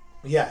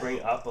Yeah.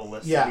 bring up a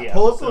list of the Yeah,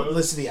 pull up episodes? a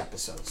list of the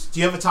episodes. Do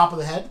you have a top of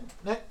the head,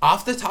 Nick?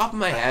 Off the top of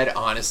my head,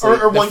 honestly,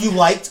 Or one you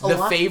liked a the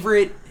lot?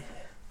 favorite.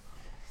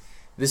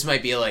 This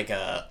might be like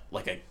I'm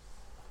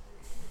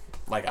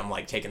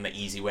like taking the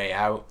easy way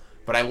out,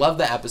 but I love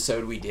the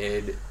episode we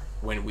did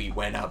when we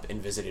went up and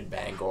visited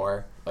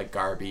Bangor, like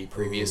Garby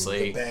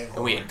previously, the Bangor.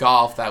 and we had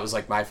golf. That was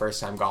like my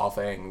first time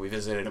golfing. We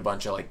visited a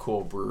bunch of like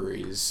cool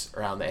breweries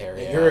around the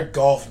area. You're a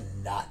golf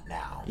nut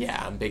now. Yeah,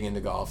 I'm big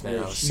into golf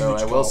You're now. a So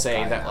huge I will golf say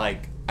guy that now.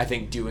 like I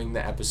think doing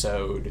the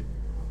episode,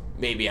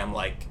 maybe I'm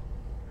like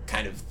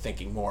kind of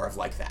thinking more of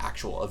like the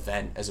actual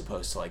event as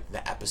opposed to like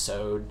the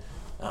episode.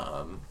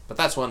 But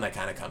that's one that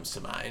kind of comes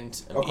to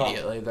mind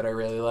immediately that I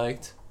really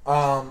liked.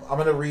 I'm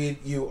gonna read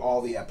you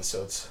all the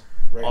episodes.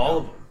 Right All now.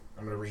 of them.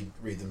 I'm gonna read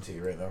them to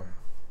you right now.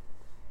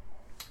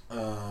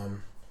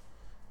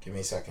 Give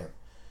me a second.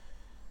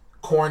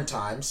 Corn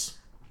Times,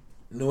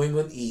 New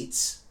England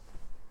Eats,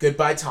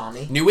 Goodbye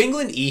Tommy. New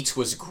England Eats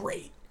was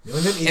great. New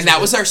England Eats And that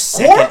was our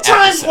second Corn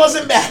Times episode.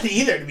 wasn't bad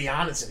either, to be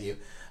honest with you.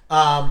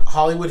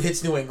 Hollywood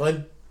Hits New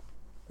England.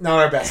 Not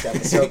our best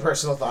episode.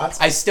 Personal thoughts.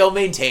 I still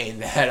maintain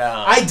that.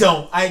 I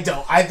don't. I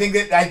think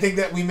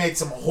that we made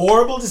some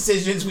horrible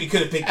decisions. We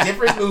could have picked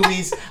different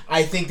movies.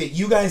 I think that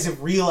you guys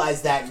have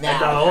realized that now.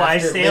 No, I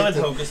after stand with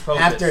living- Hocus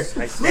Pocus. After I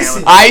stand listen,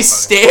 with I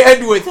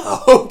stand with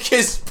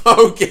Hocus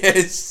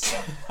Pocus.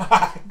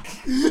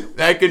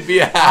 That could be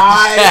a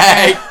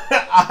hashtag.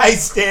 I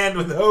stand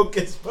with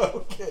Hocus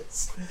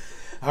Pocus.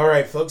 All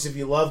right, folks. If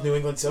you love New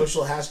England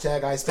Social,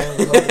 hashtag I stand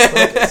with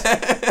Hocus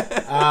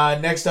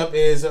Pocus. Next up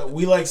is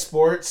We Like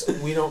Sports.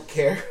 We Don't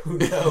Care Who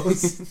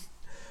Knows.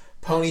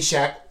 Pony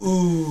Shack.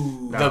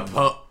 Ooh.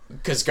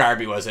 Because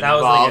Garby wasn't That was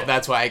involved. like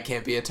That's why it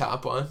can't be a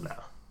top one. No.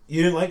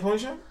 You didn't like Pony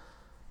Shack?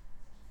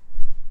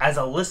 As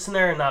a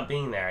listener, not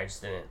being there, I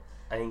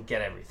didn't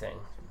get everything.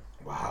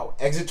 Wow.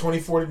 Exit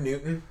 24 to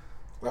Newton.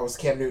 That was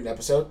the Cam Newton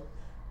episode.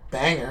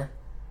 Banger.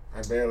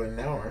 I barely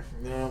know her.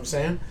 You know what I'm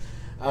saying?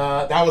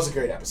 That was a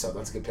great episode.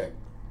 That's a good pick.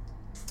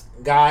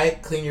 Guy,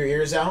 Clean Your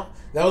Ears Out.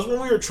 That was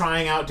when we were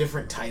trying out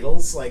different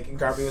titles. Like, and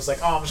Garby was like,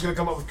 oh, I'm just going to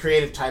come up with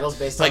creative titles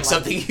based on... Like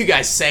something you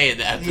guys say in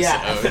the episode.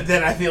 Yeah, but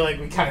then I feel like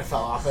we kind of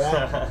fell off of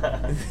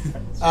that.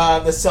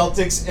 The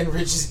Celtics and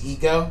Rich's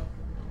Ego.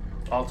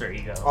 Alter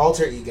ego.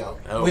 Alter Ego.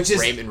 Oh, which is...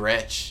 Raymond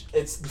Rich.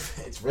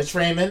 It's Rich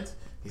Raymond.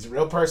 He's a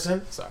real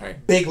person. Sorry.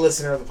 Big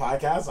listener of the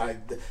podcast.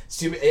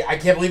 I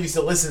can't believe he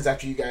still listens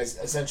after you guys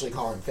essentially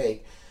call him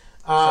fake.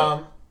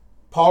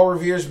 Paul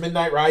Revere's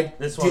Midnight Ride.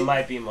 This one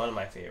might be one of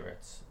my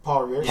favorites.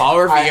 Paul Revere.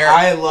 Paul Revere.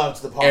 I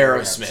loved the Paul Revere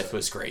Aerosmith episode.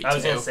 was great, I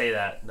was too. going to say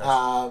that.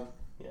 Yeah.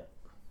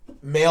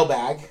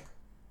 Mailbag.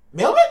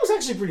 Mailbag was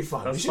actually pretty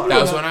fun. That was We should fun. do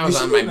That was another- when I we was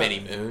should on do my another-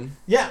 mini-moon.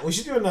 Yeah, we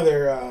should do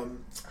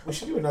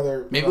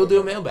another. Maybe we'll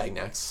do a mailbag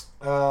next.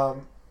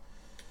 Call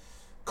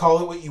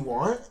It What You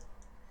Want.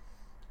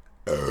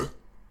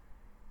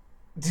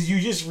 Did you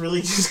just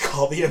really just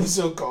call the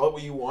episode Call It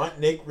What You Want?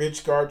 Nick,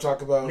 Rich, Gar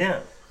talk about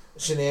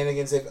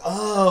shenanigans.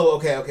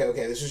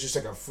 Okay. This was just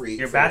like a free...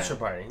 Your free bachelor round.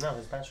 party. No,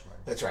 his bachelor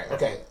party. That's right.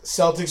 Okay.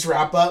 Celtics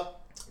wrap up.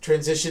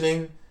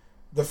 Transitioning.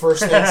 The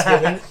first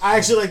Thanksgiving. I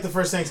actually like the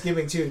first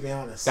Thanksgiving too, to be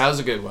honest. That was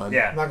a good one.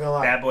 Yeah. I'm not gonna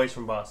lie. Bad Boys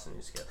from Boston.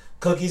 You skip.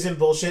 Cookies and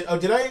bullshit. Oh,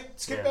 did I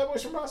skip Yeah. Bad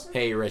Boys from Boston?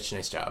 Hey, Rich,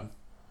 nice job.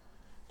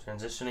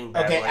 Transitioning.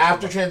 Bad Okay, Boys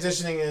after from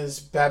transitioning is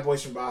Bad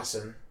Boys from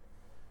Boston.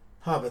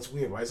 Huh, that's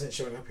weird. Why isn't it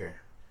showing up here?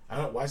 I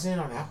don't. Why isn't it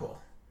on Apple?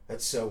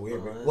 That's so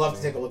weird. Oh, that's We'll have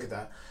to take a look at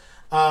that.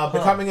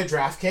 Becoming a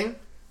Draft King.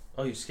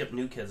 Oh, you skipped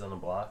New Kids on the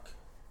Block.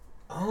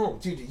 Oh,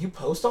 dude, did you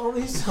post all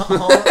these? You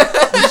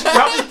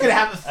probably could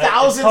have It's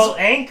thousands. called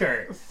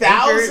Anchor.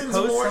 Thousands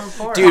Anchor more. posts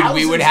some porn. Dude,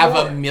 we would have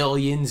more. a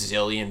million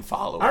zillion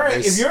followers. All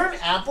right, if you're an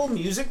Apple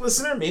Music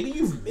listener, maybe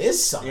you've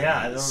missed some.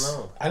 Yeah, of these. I don't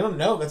know. I don't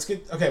know. That's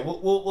good. Okay,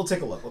 we'll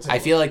take a look. I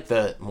feel like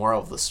the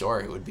moral of the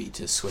story would be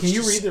to switch. Can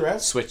you read the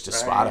rest? Switch to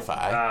Right.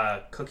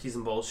 Spotify. Cookies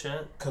and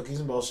Bullshit. Cookies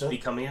and bullshit.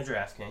 Becoming a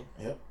Draft King.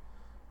 Yep.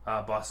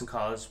 Boston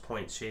College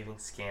Point Shaving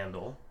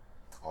Scandal.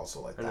 Also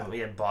like And that. then we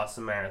had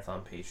Boston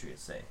Marathon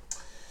Patriots Day.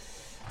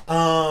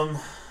 Oh,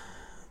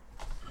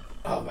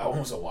 that one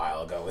was a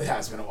while ago. It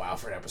has been a while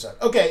for an episode.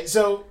 Okay,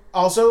 so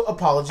also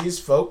apologies,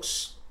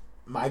 folks.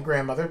 My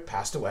grandmother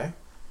passed away,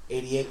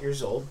 88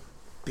 years old.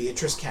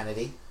 Beatrice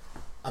Kennedy,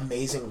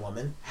 amazing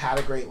woman, had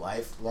a great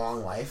life,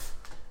 long life.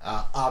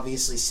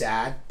 Obviously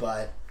sad,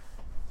 but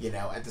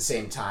at the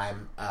same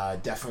time,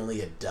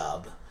 definitely a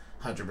dub,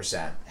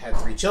 100%. Had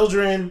 3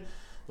 children,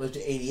 lived to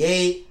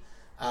 88.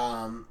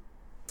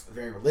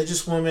 Very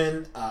religious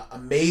woman,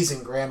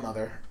 amazing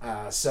grandmother.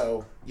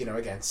 So,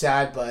 again,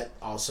 sad, but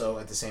also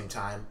at the same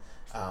time,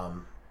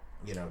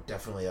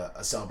 definitely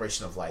a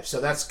celebration of life.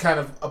 So that's kind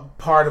of a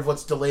part of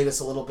what's delayed us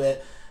a little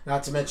bit.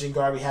 Not to mention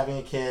Garby having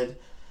a kid,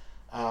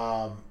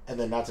 and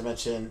then not to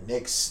mention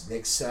Nick's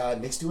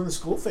doing the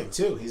school thing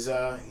too. He's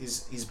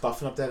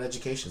buffing up that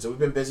education. So we've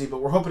been busy,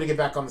 but we're hoping to get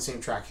back on the same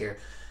track here.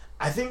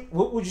 I think.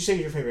 What would you say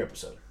is your favorite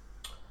episode?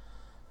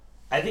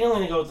 I think I'm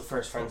going to go with the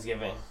first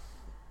Friendsgiving.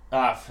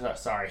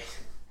 Sorry.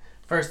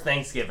 First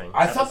Thanksgiving.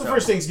 I thought the episode.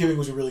 first Thanksgiving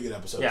was a really good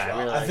episode. Yeah, as well.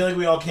 I really I feel like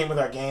we all came with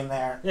our game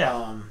there.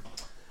 Yeah.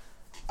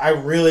 I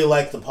really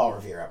liked the Paul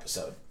Revere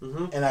episode.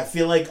 Mm-hmm. And I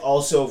feel like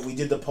also if we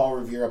did the Paul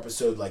Revere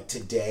episode like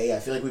today, I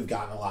feel like we've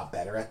gotten a lot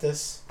better at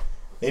this.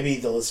 Maybe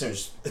the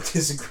listeners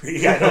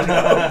disagree. I don't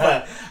know.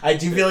 But I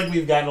do feel like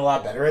we've gotten a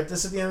lot better at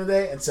this at the end of the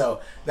day. And so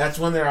that's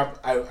when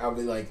I'll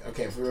be like,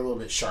 okay, if we were a little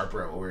bit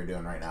sharper at what we were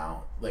doing right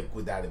now, like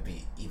would that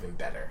be even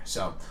better?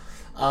 So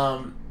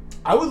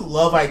I would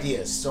love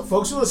ideas. So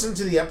folks who listen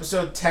to the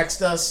episode,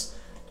 text us,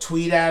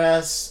 tweet at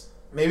us.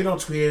 Maybe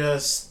don't tweet at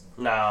us.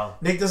 No.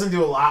 Nick doesn't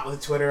do a lot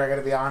with Twitter, I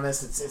gotta be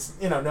honest. It's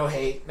no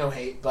hate.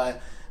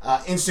 But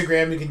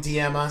Instagram, you can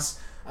DM us.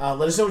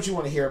 Let us know what you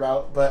want to hear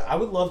about. But I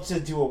would love to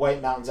do a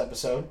White Mountains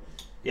episode.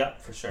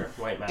 Yep, for sure.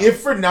 White Mountain. If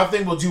for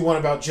nothing, we'll do one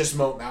about just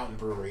Moat Mountain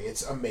Brewery.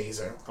 It's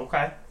amazing.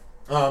 Okay.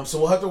 So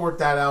we'll have to work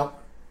that out.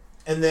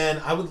 And then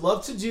I'd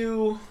love to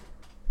do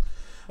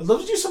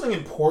something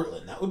in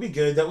Portland. That would be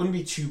good. That wouldn't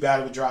be too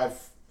bad of a drive.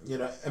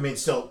 I mean,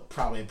 still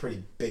probably a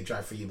pretty big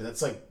drive for you, but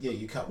that's like,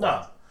 you cut one.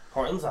 No,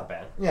 Portland's not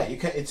bad. Yeah, you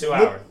cut. It's 2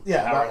 hours.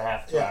 Yeah, Hour and a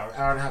half, 2 hours.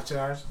 Hour and a half, 2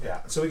 hours.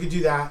 Yeah, so we could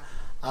do that.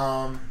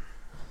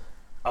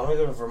 I want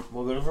to go to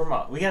We'll go to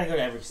Vermont. We gotta go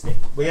to every state.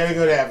 We gotta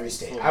go to every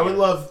state.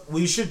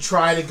 We should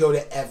try to go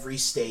to every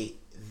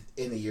state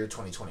in the year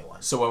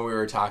 2021. So when we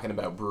were talking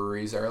about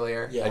breweries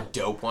earlier, Yeah. a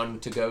dope one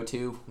to go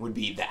to would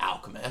be The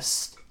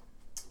Alchemist.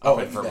 Oh, Up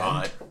in have you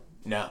Vermont.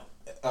 No.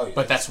 Oh, yeah.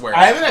 But that's where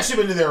I haven't actually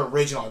been to their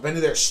original. I've been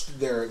to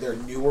their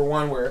newer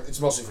one where it's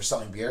mostly for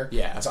selling beer.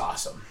 Yeah. It's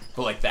awesome.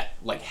 But like that,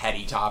 like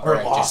Heady Topper, Or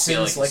I just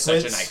feel like Lawson's it's such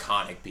an liquids.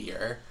 iconic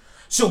beer.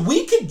 So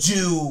we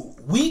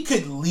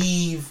could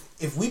leave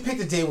if we picked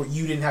a day where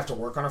you didn't have to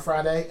work on a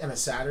Friday and a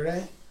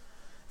Saturday.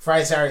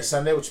 Friday, Saturday,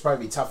 Sunday, which would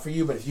probably be tough for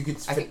you, but if you could,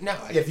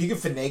 if you could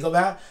finagle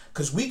that,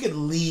 because we could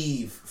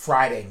leave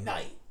Friday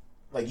night,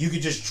 like you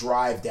could just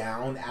drive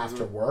down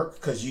after work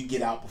because you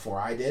get out before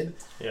I did,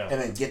 Yeah.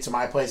 and then get to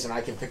my place and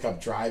I can pick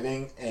up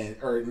driving,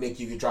 or Nick,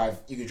 you could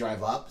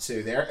drive up, so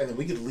you're there, and then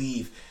we could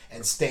leave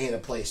and stay in a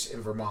place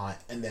in Vermont,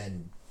 and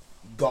then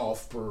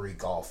golf brewery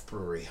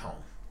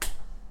home.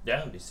 Yeah,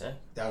 that'd be sick.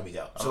 That would be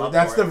dope. I'm So up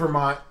that's for the it.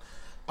 Vermont.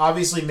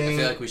 Obviously, Maine. I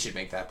feel like we should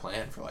make that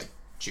plan for like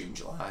June,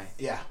 July.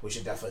 Yeah, we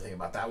should definitely think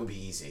about that. Would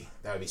be easy.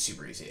 That would be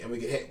super easy, and we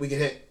could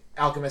hit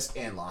Alchemist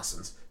and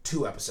Lawson's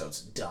 2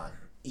 episodes done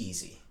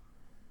easy,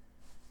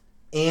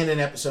 and an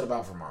episode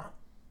about Vermont.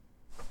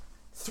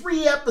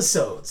 3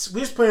 episodes.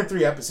 We just planned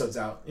 3 episodes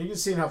out. You can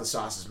see how the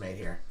sauce is made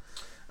here.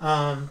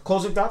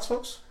 Closing thoughts,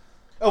 folks.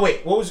 Oh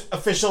wait, what was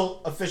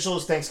official? Official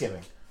is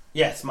Thanksgiving.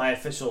 Yes, my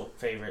official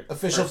favorite.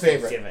 Official first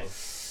favorite. Thanksgiving.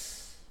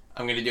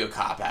 I'm gonna do a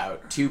cop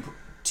out.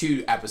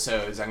 Two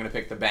episodes. I'm gonna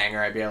pick The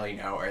Banger I Barely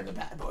Know or The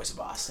Bad Boys of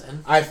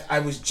Boston. I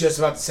was just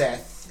about to say.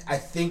 I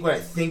think when I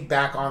think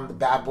back on the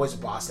Bad Boys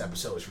of Boston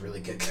episode, was really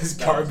good because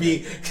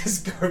Garby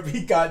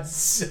got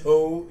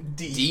so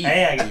deep.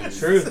 Hey, I got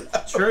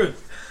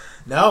truth.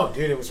 No,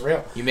 dude, it was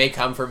real. You may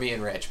come for me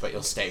and Rich, but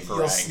you'll stay for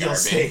Ryan You'll Garby.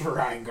 stay for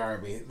Ryan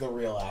Garby, the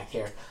real act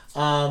here.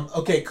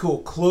 Okay, cool.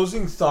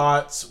 Closing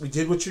thoughts. We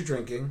did what you're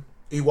drinking.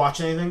 Are you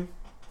watching anything?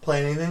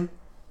 Playing anything?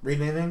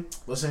 Reading anything?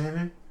 Listening to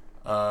anything?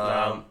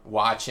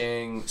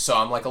 Watching. So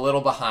I'm like a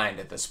little behind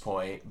at this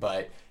point,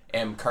 but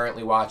am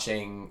currently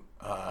watching.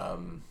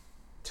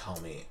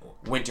 Tell me.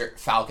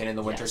 Falcon and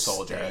the Winter Yes,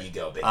 Soldier. there you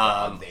go, big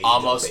dog. There you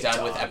Almost go, big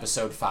done with dog.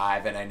 episode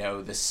 5, and I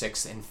know the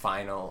 6th and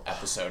final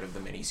episode of the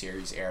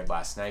miniseries aired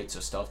last night, so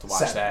still have to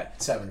watch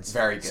that. Seven's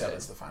Very good.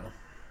 Seven's the final.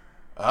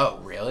 Oh,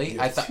 really?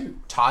 Yeah, I thought 2.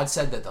 Todd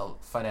said that the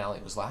finale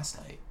was last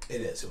night.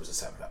 It is. It was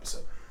a 7th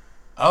episode.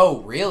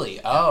 Oh, really?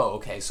 Oh,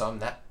 okay. So I'm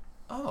that.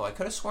 Oh, I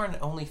could have sworn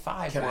only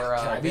 5 Can were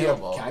I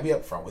available. Can I be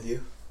up front with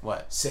you?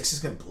 What? 6 is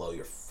gonna blow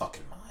your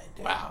fucking mind,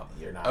 dude. Wow.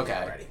 You're not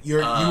Okay. ready.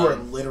 You are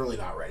literally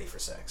not ready for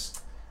 6.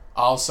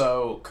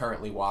 Also,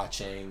 currently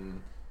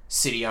watching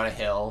City on a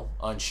Hill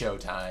on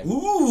Showtime.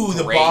 Ooh,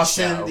 the Great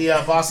Boston, show.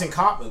 the Boston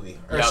cop movie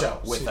or Yep, show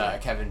with Excuse me.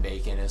 Kevin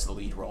Bacon as the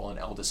lead role and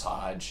Aldous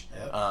Hodge.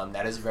 Yep.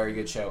 That is a very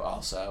good show,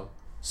 also.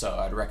 So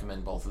I'd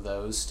recommend both of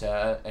those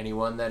to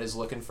anyone that is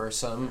looking for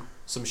some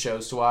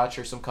shows to watch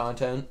or some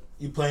content.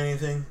 You play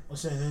anything?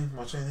 Watch anything?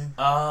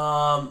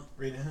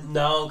 Read anything?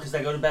 No, because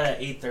I go to bed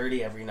at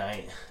 8:30 every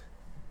night.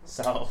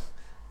 So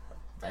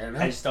Fair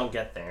enough. I just don't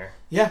get there.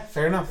 Yeah,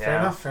 fair enough.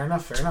 Yeah. Fair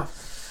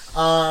enough.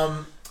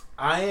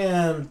 I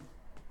am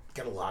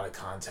got a lot of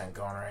content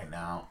going right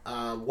now.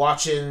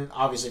 Watching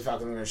obviously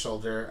Falcon and Winter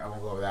Soldier. I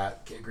won't go over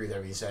that. Agree with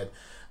everything you said.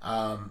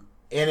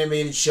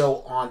 Animated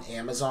show on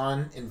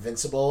Amazon,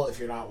 Invincible. If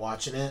you're not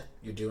watching it,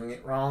 you're doing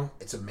it wrong.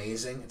 It's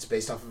amazing. It's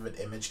based off of an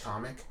Image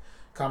comic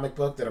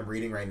book that I'm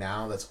reading right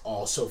now. That's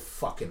also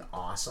fucking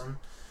awesome.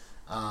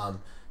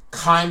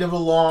 Kind of a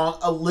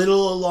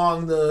little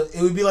along the.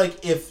 It would be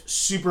like if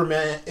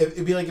Superman.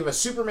 It'd be like if a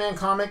Superman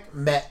comic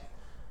met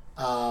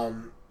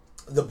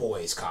the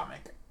Boys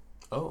comic.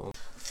 Oh.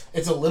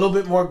 It's a little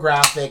bit more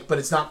graphic, but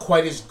it's not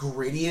quite as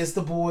gritty as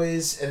the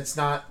Boys, and it's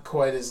not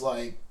quite as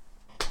like,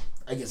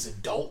 I guess,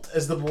 adult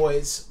as the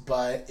Boys,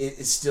 but it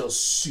is still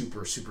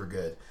super, super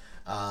good.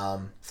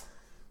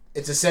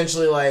 It's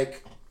essentially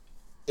like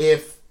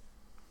if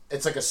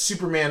it's like a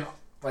Superman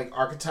like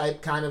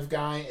archetype kind of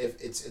guy.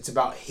 If it's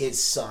about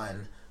his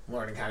son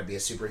learning how to be a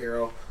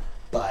superhero,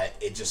 but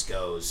it just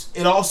goes.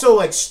 It also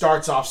like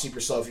starts off super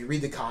slow. If you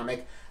read the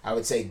comic, I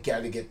would say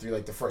got to get through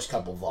like the first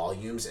couple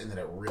volumes, and then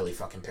it really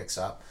fucking picks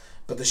up.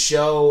 But the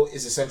show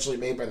is essentially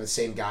made by the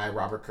same guy,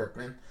 Robert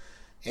Kirkman,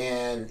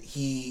 and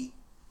he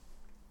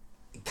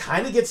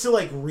kind of gets to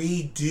like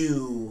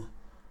redo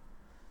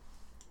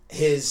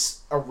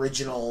his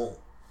original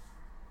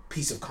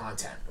piece of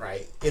content,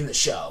 right, in the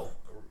show,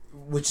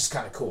 which is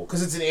kind of cool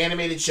because it's an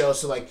animated show.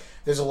 So like,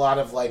 there's a lot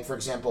of like, for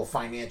example,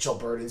 financial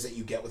burdens that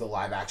you get with a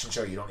live action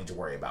show you don't need to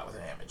worry about with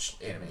an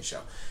animated show.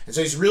 And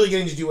so he's really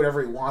getting to do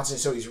whatever he wants, and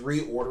so he's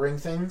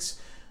reordering things.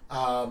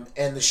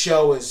 And the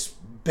show is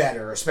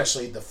better,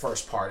 especially the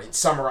first part. It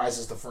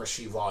summarizes the first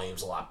few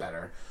volumes a lot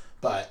better.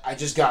 But I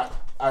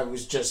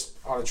was just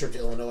on a trip to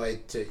Illinois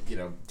to,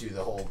 do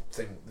the whole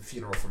thing, the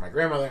funeral for my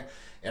grandmother,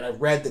 and I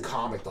read the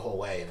comic the whole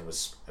way, and it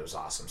was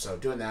awesome. So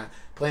doing that,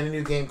 playing a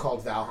new game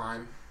called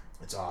Valheim.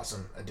 It's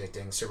awesome,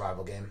 addicting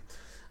survival game.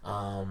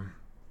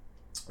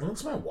 What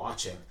else am I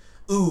watching?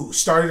 Ooh,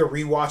 started a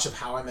rewatch of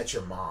How I Met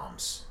Your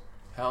Moms.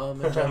 How I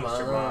Met Your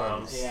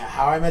Moms. Yeah,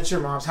 How I Met Your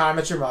Moms, How I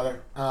Met Your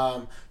Mother.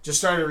 Just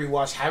started a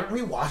rewatch. Haven't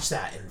rewatched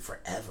that in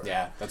forever.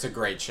 Yeah, that's a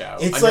great show.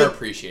 It's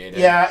underappreciated.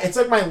 Yeah, it's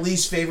like my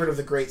least favorite of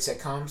the great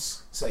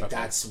sitcoms. It's like,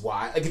 that's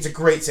why. Like, it's a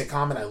great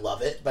sitcom and I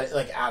love it, but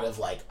like out of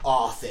like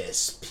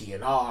Office,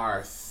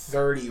 P&R,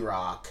 30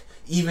 Rock,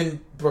 even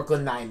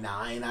Brooklyn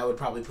Nine-Nine, I would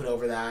probably put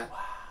over that. Wow.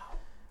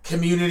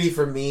 Community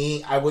for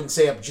me, I wouldn't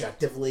say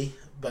objectively,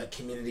 but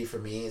Community for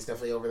me is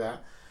definitely over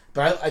that.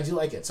 But I do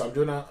like it, so I'm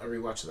doing a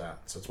rewatch of that.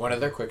 So it's one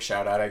other quick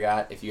shout out I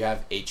got. If you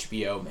have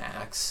HBO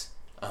Max,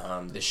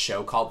 this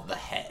show called The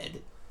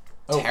Head.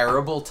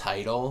 Terrible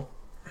title,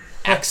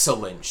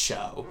 excellent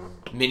show,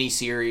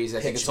 miniseries.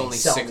 I think it's only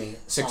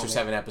six or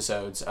seven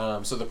episodes.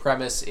 So the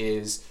premise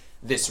is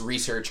this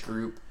research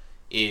group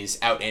is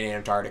out in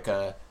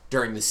Antarctica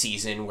during the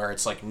season where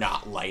it's like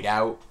not light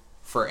out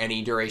for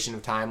any duration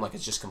of time, like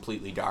it's just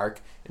completely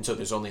dark, and so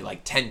there's only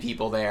like 10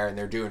 people there, and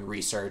they're doing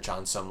research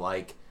on some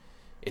like.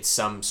 It's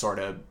some sort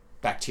of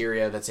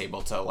bacteria that's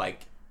able to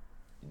like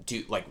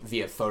do like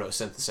via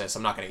photosynthesis.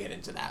 I'm not going to get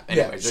into that.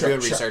 Anyways, they're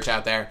doing research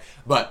out there,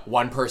 but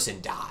one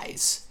person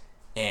dies,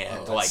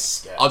 and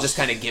I'll just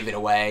kind of give it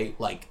away.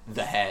 Like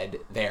the head,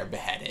 they're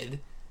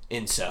beheaded,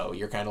 and so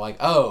you're kind of like,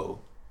 oh,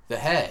 the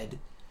head.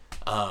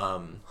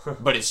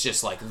 But it's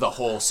just like the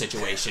whole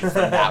situation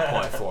from that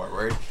point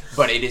forward.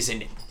 But it is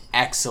an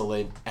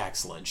excellent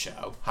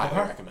show. Highly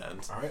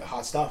recommend. All right,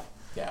 hot stuff.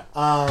 Yeah.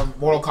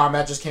 Mortal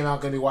Kombat just came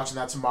out. Gonna be watching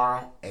that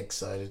tomorrow.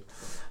 Excited.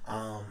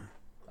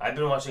 I've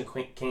been watching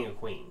King of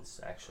Queens,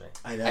 actually.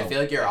 I know. I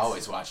feel like you're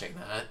always watching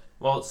that.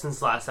 Well,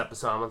 since last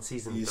episode, I'm on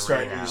season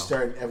 3 now. You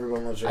start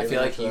Everyone Loves Raymond.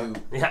 I feel like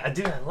you... Yeah,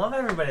 dude, I love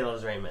Everybody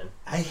Loves Raymond.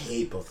 I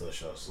hate both those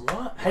shows.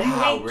 What? How do you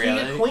hate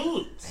really? King of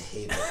Queens? I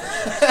hate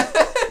both those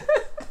shows.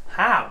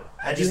 How?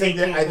 I just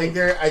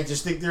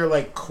think they're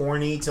like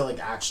corny to like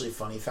actually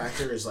funny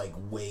factor is like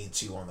way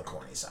too on the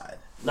corny side.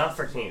 Not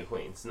for King of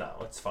Queens. No,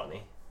 it's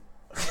funny.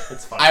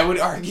 It's funny. I would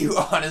argue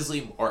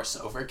honestly more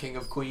so for King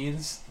of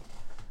Queens.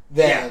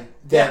 No,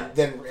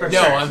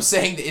 I'm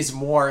saying is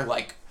more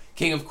like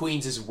King of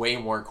Queens is way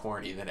more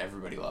corny than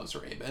Everybody Loves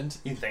Raymond.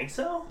 You think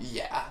so?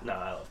 Yeah. No,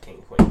 I love King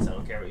of Queens. I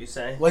don't care what you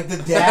say. Like the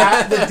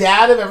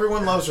dad of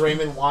Everyone Loves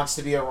Raymond wants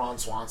to be a Ron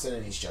Swanson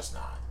and he's just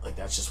not. Like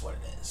that's just what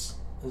it is.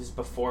 It was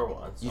before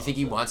once. You think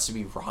he wants to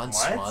be Ron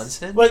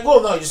Swanson? Like,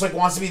 well, no, he just like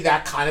wants to be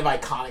that kind of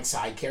iconic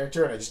side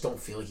character, and I just don't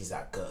feel like he's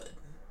that good.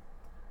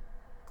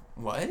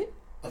 What?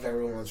 Of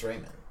Everyone Loves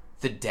Raymond.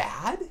 The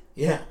dad?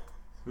 Yeah.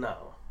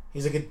 No.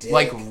 He's like a dick.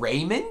 Like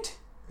Raymond?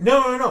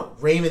 No.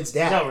 Raymond's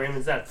dad. No,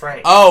 Raymond's not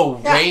Frank. Oh,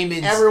 Yeah,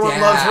 Raymond's everyone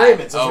dad. loves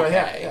Raymond. So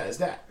Okay. yeah, his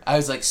dad. I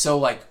was like, so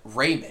like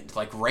Raymond.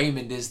 Like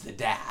Raymond is the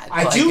dad.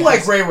 I do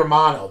like Ray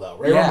Romano, though.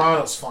 Ray Yeah.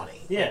 Romano's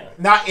funny. Yeah.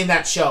 Not in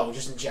that show,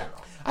 just in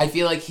general. I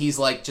feel like he's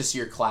like just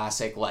your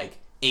classic like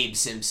Abe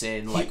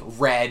Simpson, like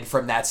Red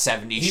from that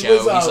 70s he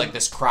show. was, He's like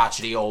this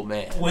crotchety old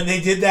man. When they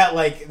did that,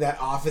 like, that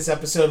Office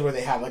episode where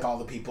they had, like, all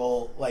the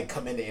people, like,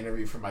 come in to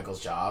interview for Michael's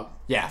job.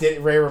 Yeah.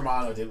 Ray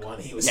Romano did one.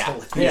 He was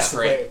hilarious. he was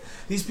great.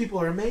 These people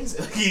are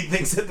amazing. Like, he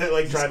thinks that they're,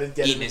 like, trying to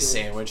get Eating his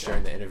sandwich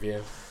during the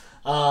interview.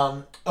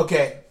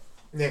 Okay.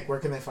 Nick, where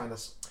can they find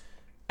us?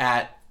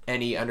 At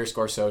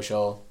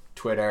any_social,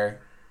 Twitter,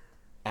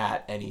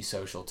 at any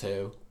social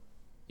too.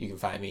 You can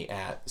find me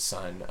at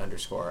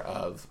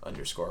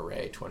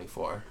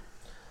son_of_Ray24.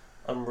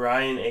 I'm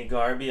Ryan A.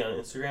 Garby on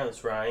Instagram.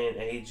 It's Ryan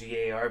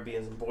A-G-A-R-B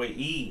as in boy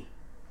E.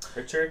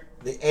 Richard?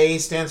 The A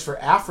stands for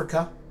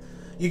Africa.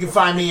 You can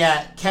find me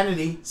at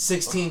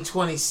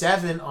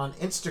Kennedy1627 on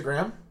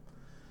Instagram.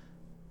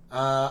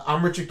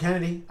 I'm Richard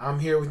Kennedy. I'm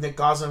here with Nick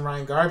Gosling and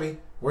Ryan Garby.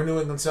 We're New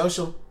England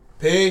Social.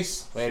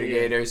 Peace. Later, See ya.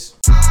 Gators.